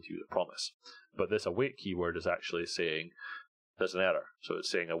rather than having to use a promise. But this await keyword is actually saying there's an error. So it's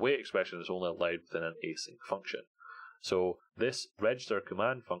saying await expression is only allowed within an async function. So this register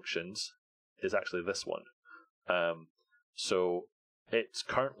command functions is actually this one. So it's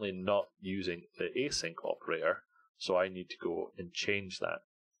currently not using the async operator, so I need to go and change that.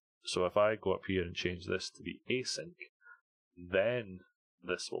 So if I go up here and change this to be async, then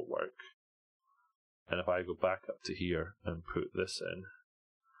this will work. And if I go back up to here and put this in,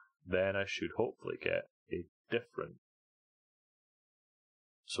 then I should hopefully get a different.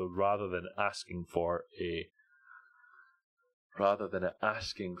 So rather than asking for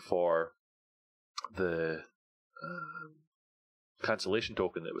the cancellation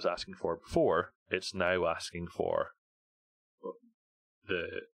token that it was asking for before, it's now asking for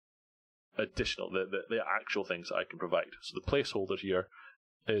the additional, the actual things I can provide. So the placeholder here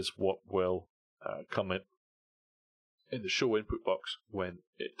is what will come in the show input box when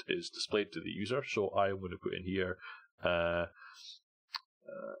it is displayed to the user. So I'm going to put in here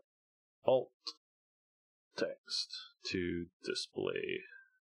alt text to display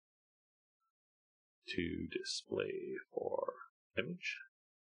for image,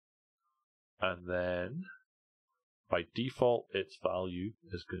 and then by default its value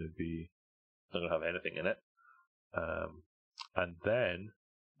is going to be, not going to have anything in it, and then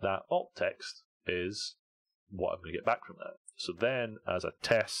that alt text is what I'm going to get back from that. So then as a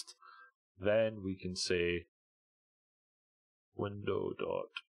test, then we can say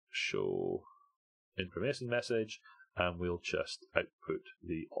window.show information message, and we'll just output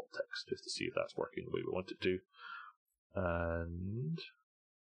the alt text just to see if that's working the way we want it to. And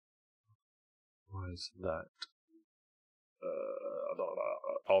why is that?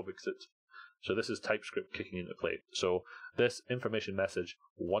 Because it's, so this is TypeScript kicking into play. So this information message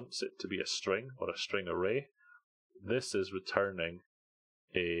wants it to be a string or a string array. This is returning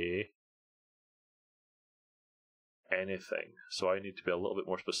anything. So I need to be a little bit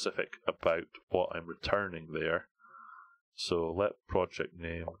more specific about what I'm returning there. So let project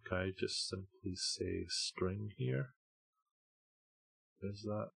name, can I just simply say string here? Is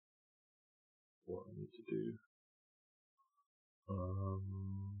that what I need to do?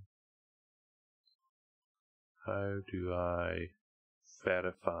 How do I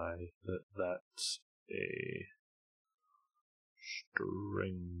verify that that's a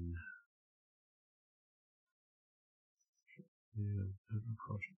string?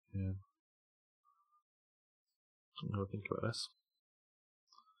 Project name. I'm going to think about this.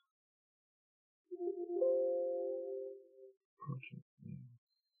 Project name.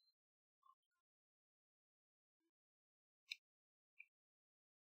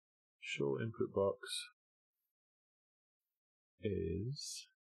 Show input box is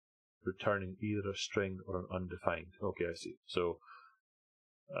returning either a string or an undefined. Okay, I see. So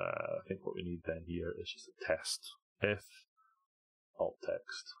I think what we need then here is just a test. If alt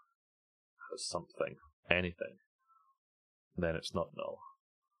text has something, anything, then it's not null.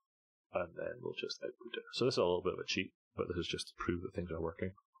 And then we'll just output it. So this is a little bit of a cheat, but this is just to prove that things are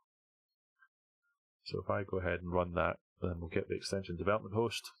working. So if I go ahead and run that, then we'll get the extension development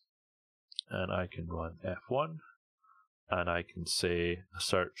host, and I can run F1, and I can say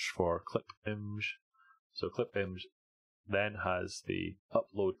search for clip.img. So clip.img then has the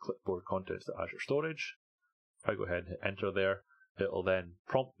upload clipboard contents to Azure Storage. If I go ahead and hit enter there, it'll then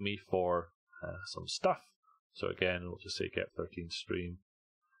prompt me for some stuff. So again, we'll just say get13 stream,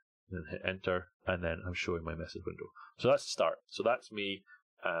 and then hit enter, and then I'm showing my message window. So that's the start. So that's me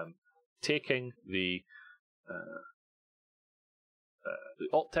taking the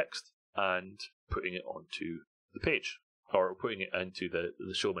alt text and putting it onto the page, or putting it into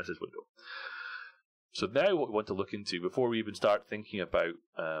the show message window. So now what we want to look into before we even start thinking about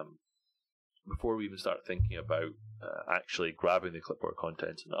actually grabbing the clipboard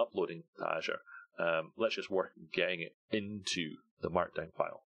contents and uploading to Azure, let's just work on getting it into the markdown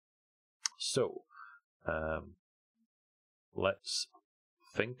file. So let's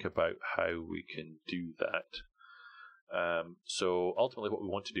think about how we can do that. So ultimately what we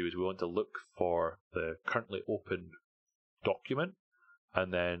want to do is we want to look for the currently open document,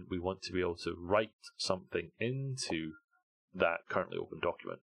 and then we want to be able to write something into that currently open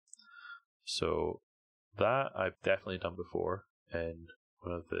document. So that I've definitely done before in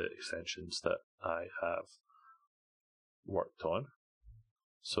one of the extensions that I have worked on.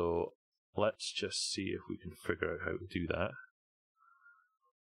 So let's just see if we can figure out how to do that.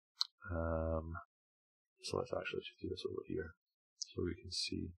 So let's actually do this over here so we can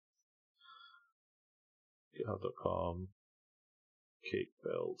see github.com cake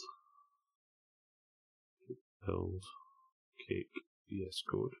build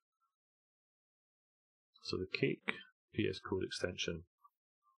Cake.VsCode. So the Cake.VsCode extension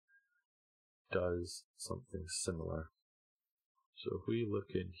does something similar. So if we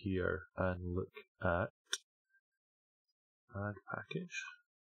look in here and look at add package,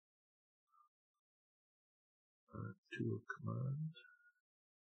 add to a command,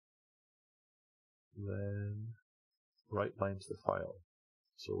 then right lines the file.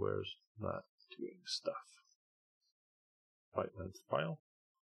 So where's that doing stuff? Right lines the file.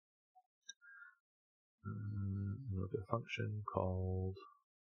 We'll get a function called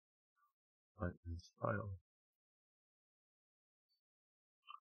right lines file.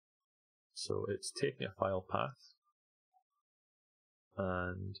 So it's taking a file path,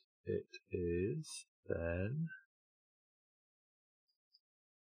 and it is then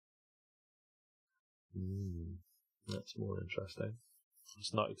that's more interesting.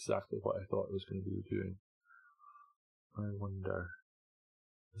 It's not exactly what I thought it was going to be doing. I wonder,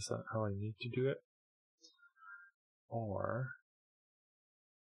 is that how I need to do it? Or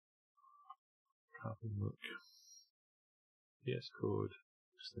have a look. VSCode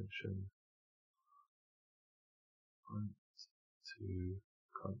Extension point to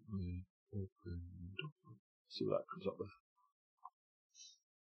currently open document. See what that comes up with.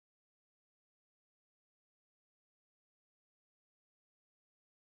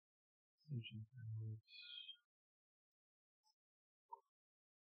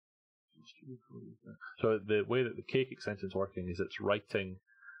 So the way that the Cake extension is working is it's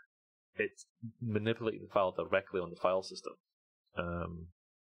manipulating the file directly on the file system.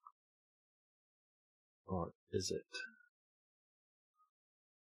 Or is it?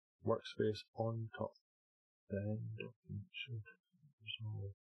 Workspace on top, then document should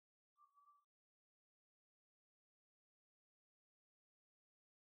resolve.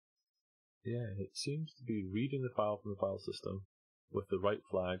 Yeah, it seems to be reading the file from the file system with the right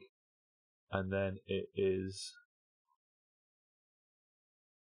flag, and then it is.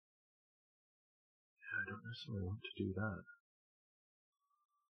 I don't necessarily want to do that.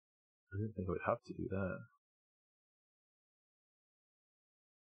 I didn't think I would have to do that.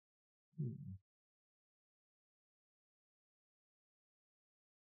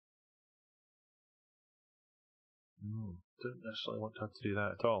 No, don't necessarily want to have to do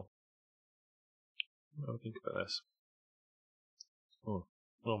that at all. I'll think about this.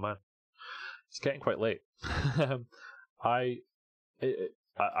 Oh man, it's getting quite late. I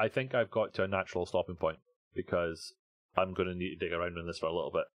think I've got to a natural stopping point because I'm going to need to dig around in this for a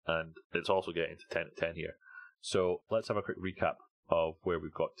little bit, and it's also getting to 10 at 10 here. So let's have a quick recap of where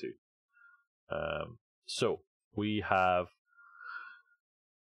we've got to. So we have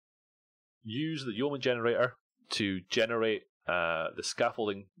used the yeoman generator to generate the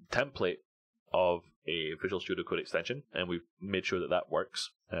scaffolding template of a Visual Studio Code extension, and we've made sure that that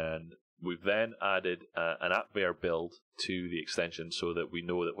works. And we've then added an AppVeyor build to the extension so that we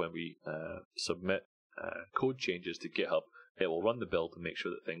know that when we submit code changes to GitHub, it will run the build and make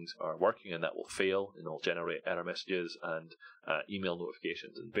sure that things are working, and that will fail, and it'll generate error messages and email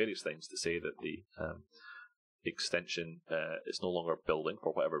notifications and various things to say that the extension is no longer building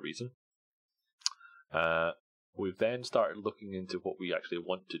for whatever reason. We've then started looking into what we actually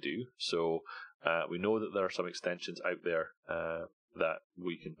want to do. So we know that there are some extensions out there that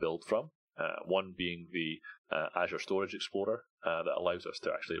we can build from. One being the Azure Storage Explorer that allows us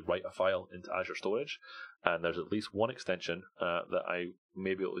to actually write a file into Azure Storage. And there's at least one extension that I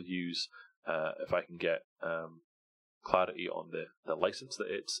may be able to use if I can get clarity on the license that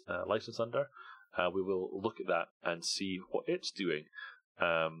it's licensed under. We will look at that and see what it's doing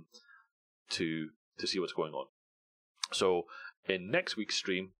to see what's going on. So in next week's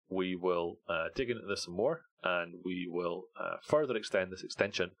stream, we will dig into this some more, and we will further extend this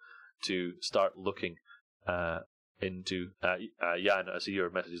extension to start looking into. Jan, I see your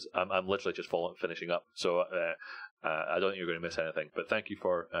messages. I'm literally just finishing up, so I don't think you're going to miss anything. But thank you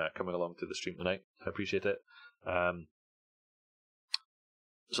for coming along to the stream tonight. I appreciate it. So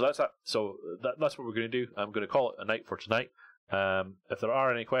that's that. So that's what we're going to do. I'm going to call it a night for tonight. If there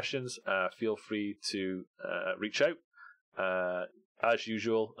are any questions, feel free to reach out. As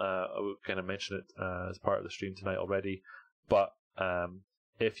usual, I will kind of mention it as part of the stream tonight already. But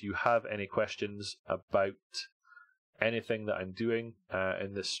if you have any questions about anything that I'm doing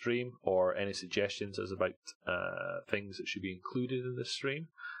in this stream, or any suggestions as about things that should be included in this stream,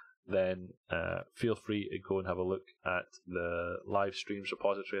 then feel free to go and have a look at the live streams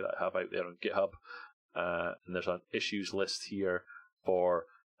repository that I have out there on GitHub. And there's an issues list here for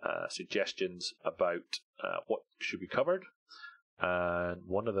suggestions about what should be covered. And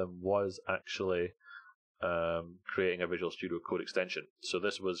one of them was actually creating a Visual Studio Code extension. So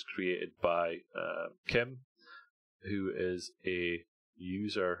this was created by Kim, who is a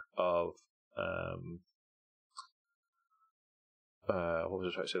user of what was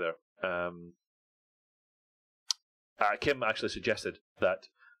I trying to say there? Kim actually suggested that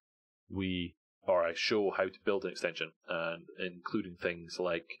I show how to build an extension, and including things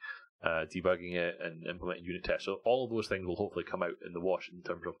like debugging it and implementing unit tests. So all of those things will hopefully come out in the wash in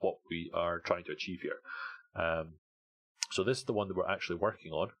terms of what we are trying to achieve here. So this is the one that we're actually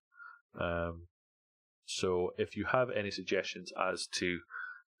working on. So if you have any suggestions as to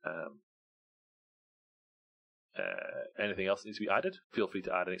anything else that needs to be added, feel free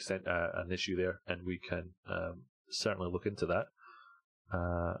to add an issue there, and we can certainly look into that.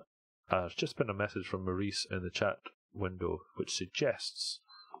 There's just been a message from Maurice in the chat window which suggests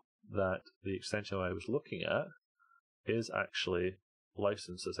that the extension I was looking at is actually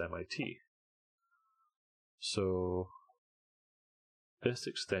licensed as MIT. So this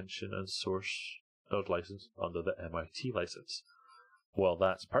extension and source are licensed under the MIT license. Well,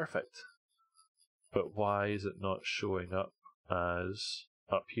 that's perfect. But why is it not showing up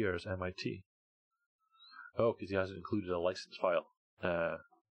here as MIT? Oh, because he hasn't included a license file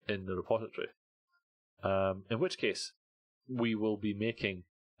in the repository. In which case, we will be making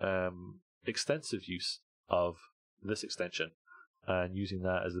extensive use of this extension and using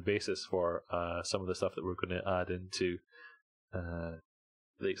that as the basis for some of the stuff that we're going to add into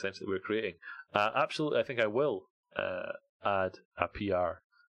the extension that we're creating. Absolutely, I think I will add a PR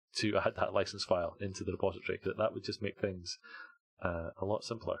to add that license file into the repository, because that would just make things a lot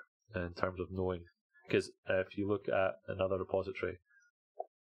simpler in terms of knowing. Because if you look at another repository,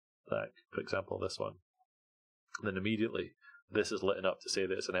 like for example this one, then immediately this is lit up to say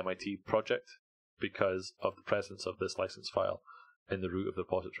that it's an MIT project because of the presence of this license file in the root of the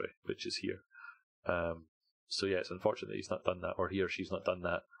repository, which is here. So yeah, it's unfortunate that he's not done that, or he or she's not done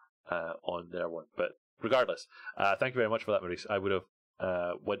that on their one. But regardless, thank you very much for that, Maurice. I would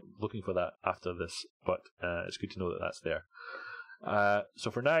have went looking for that after this, but it's good to know that that's there.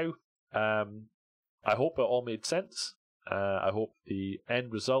 So for now, I hope it all made sense. I hope the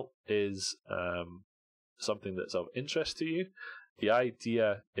end result is something that's of interest to you. The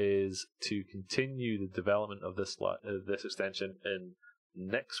idea is to continue the development of this extension in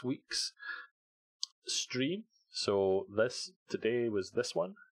next week's stream. So today was this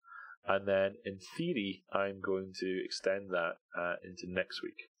one, and then in theory I'm going to extend that into next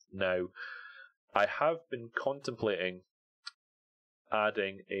week. Now, I have been contemplating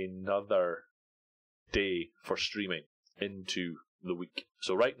adding another day for streaming into the week.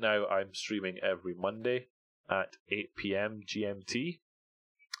 So right now I'm streaming every Monday at 8 p.m. GMT.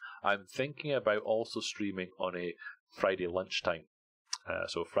 I'm thinking about also streaming on a Friday lunchtime.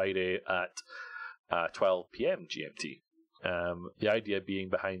 So Friday at 12 p.m. GMT. The idea being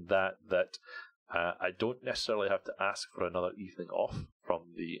behind that I don't necessarily have to ask for another evening off from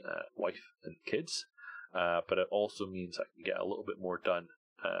the wife and kids. but it also means I can get a little bit more done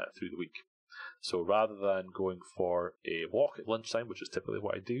through the week. So rather than going for a walk at lunchtime, which is typically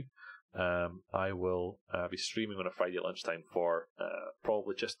what I do, I will be streaming on a Friday at lunchtime for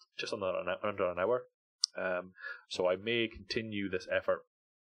probably just under an hour. So I may continue this effort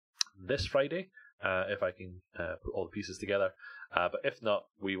this Friday if I can put all the pieces together. But if not,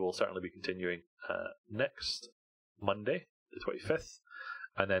 we will certainly be continuing next Monday, the 25th.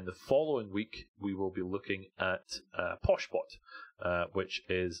 And then the following week, we will be looking at Poshbot, which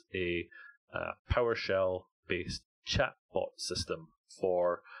is a PowerShell-based chatbot system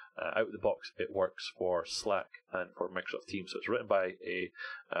for out of the box. It works for Slack and for Microsoft Teams. So it's written by a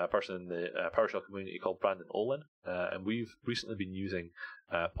person in the PowerShell community called Brandon Olin, and we've recently been using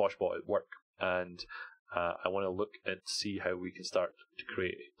Poshbot at work. And I want to look and see how we can start to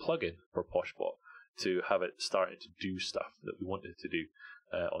create a plugin for Poshbot to have it starting to do stuff that we want it to do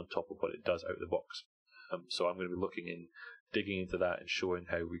on top of what it does out of the box. So I'm going to be digging into that and showing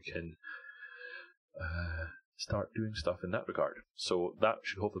how we can start doing stuff in that regard. So that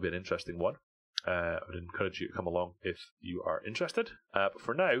should hopefully be an interesting one. I would encourage you to come along if you are interested. But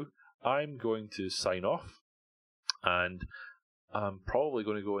for now, I'm going to sign off, and I'm probably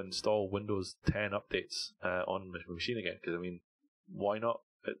going to go install Windows 10 updates on my machine again, because I mean, why not?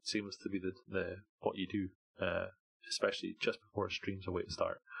 It seems to be the what you do, especially just before a stream's away to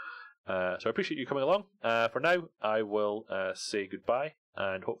start. So I appreciate you coming along. For now, I will say goodbye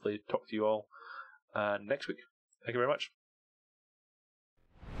and hopefully talk to you all next week. Thank you very much.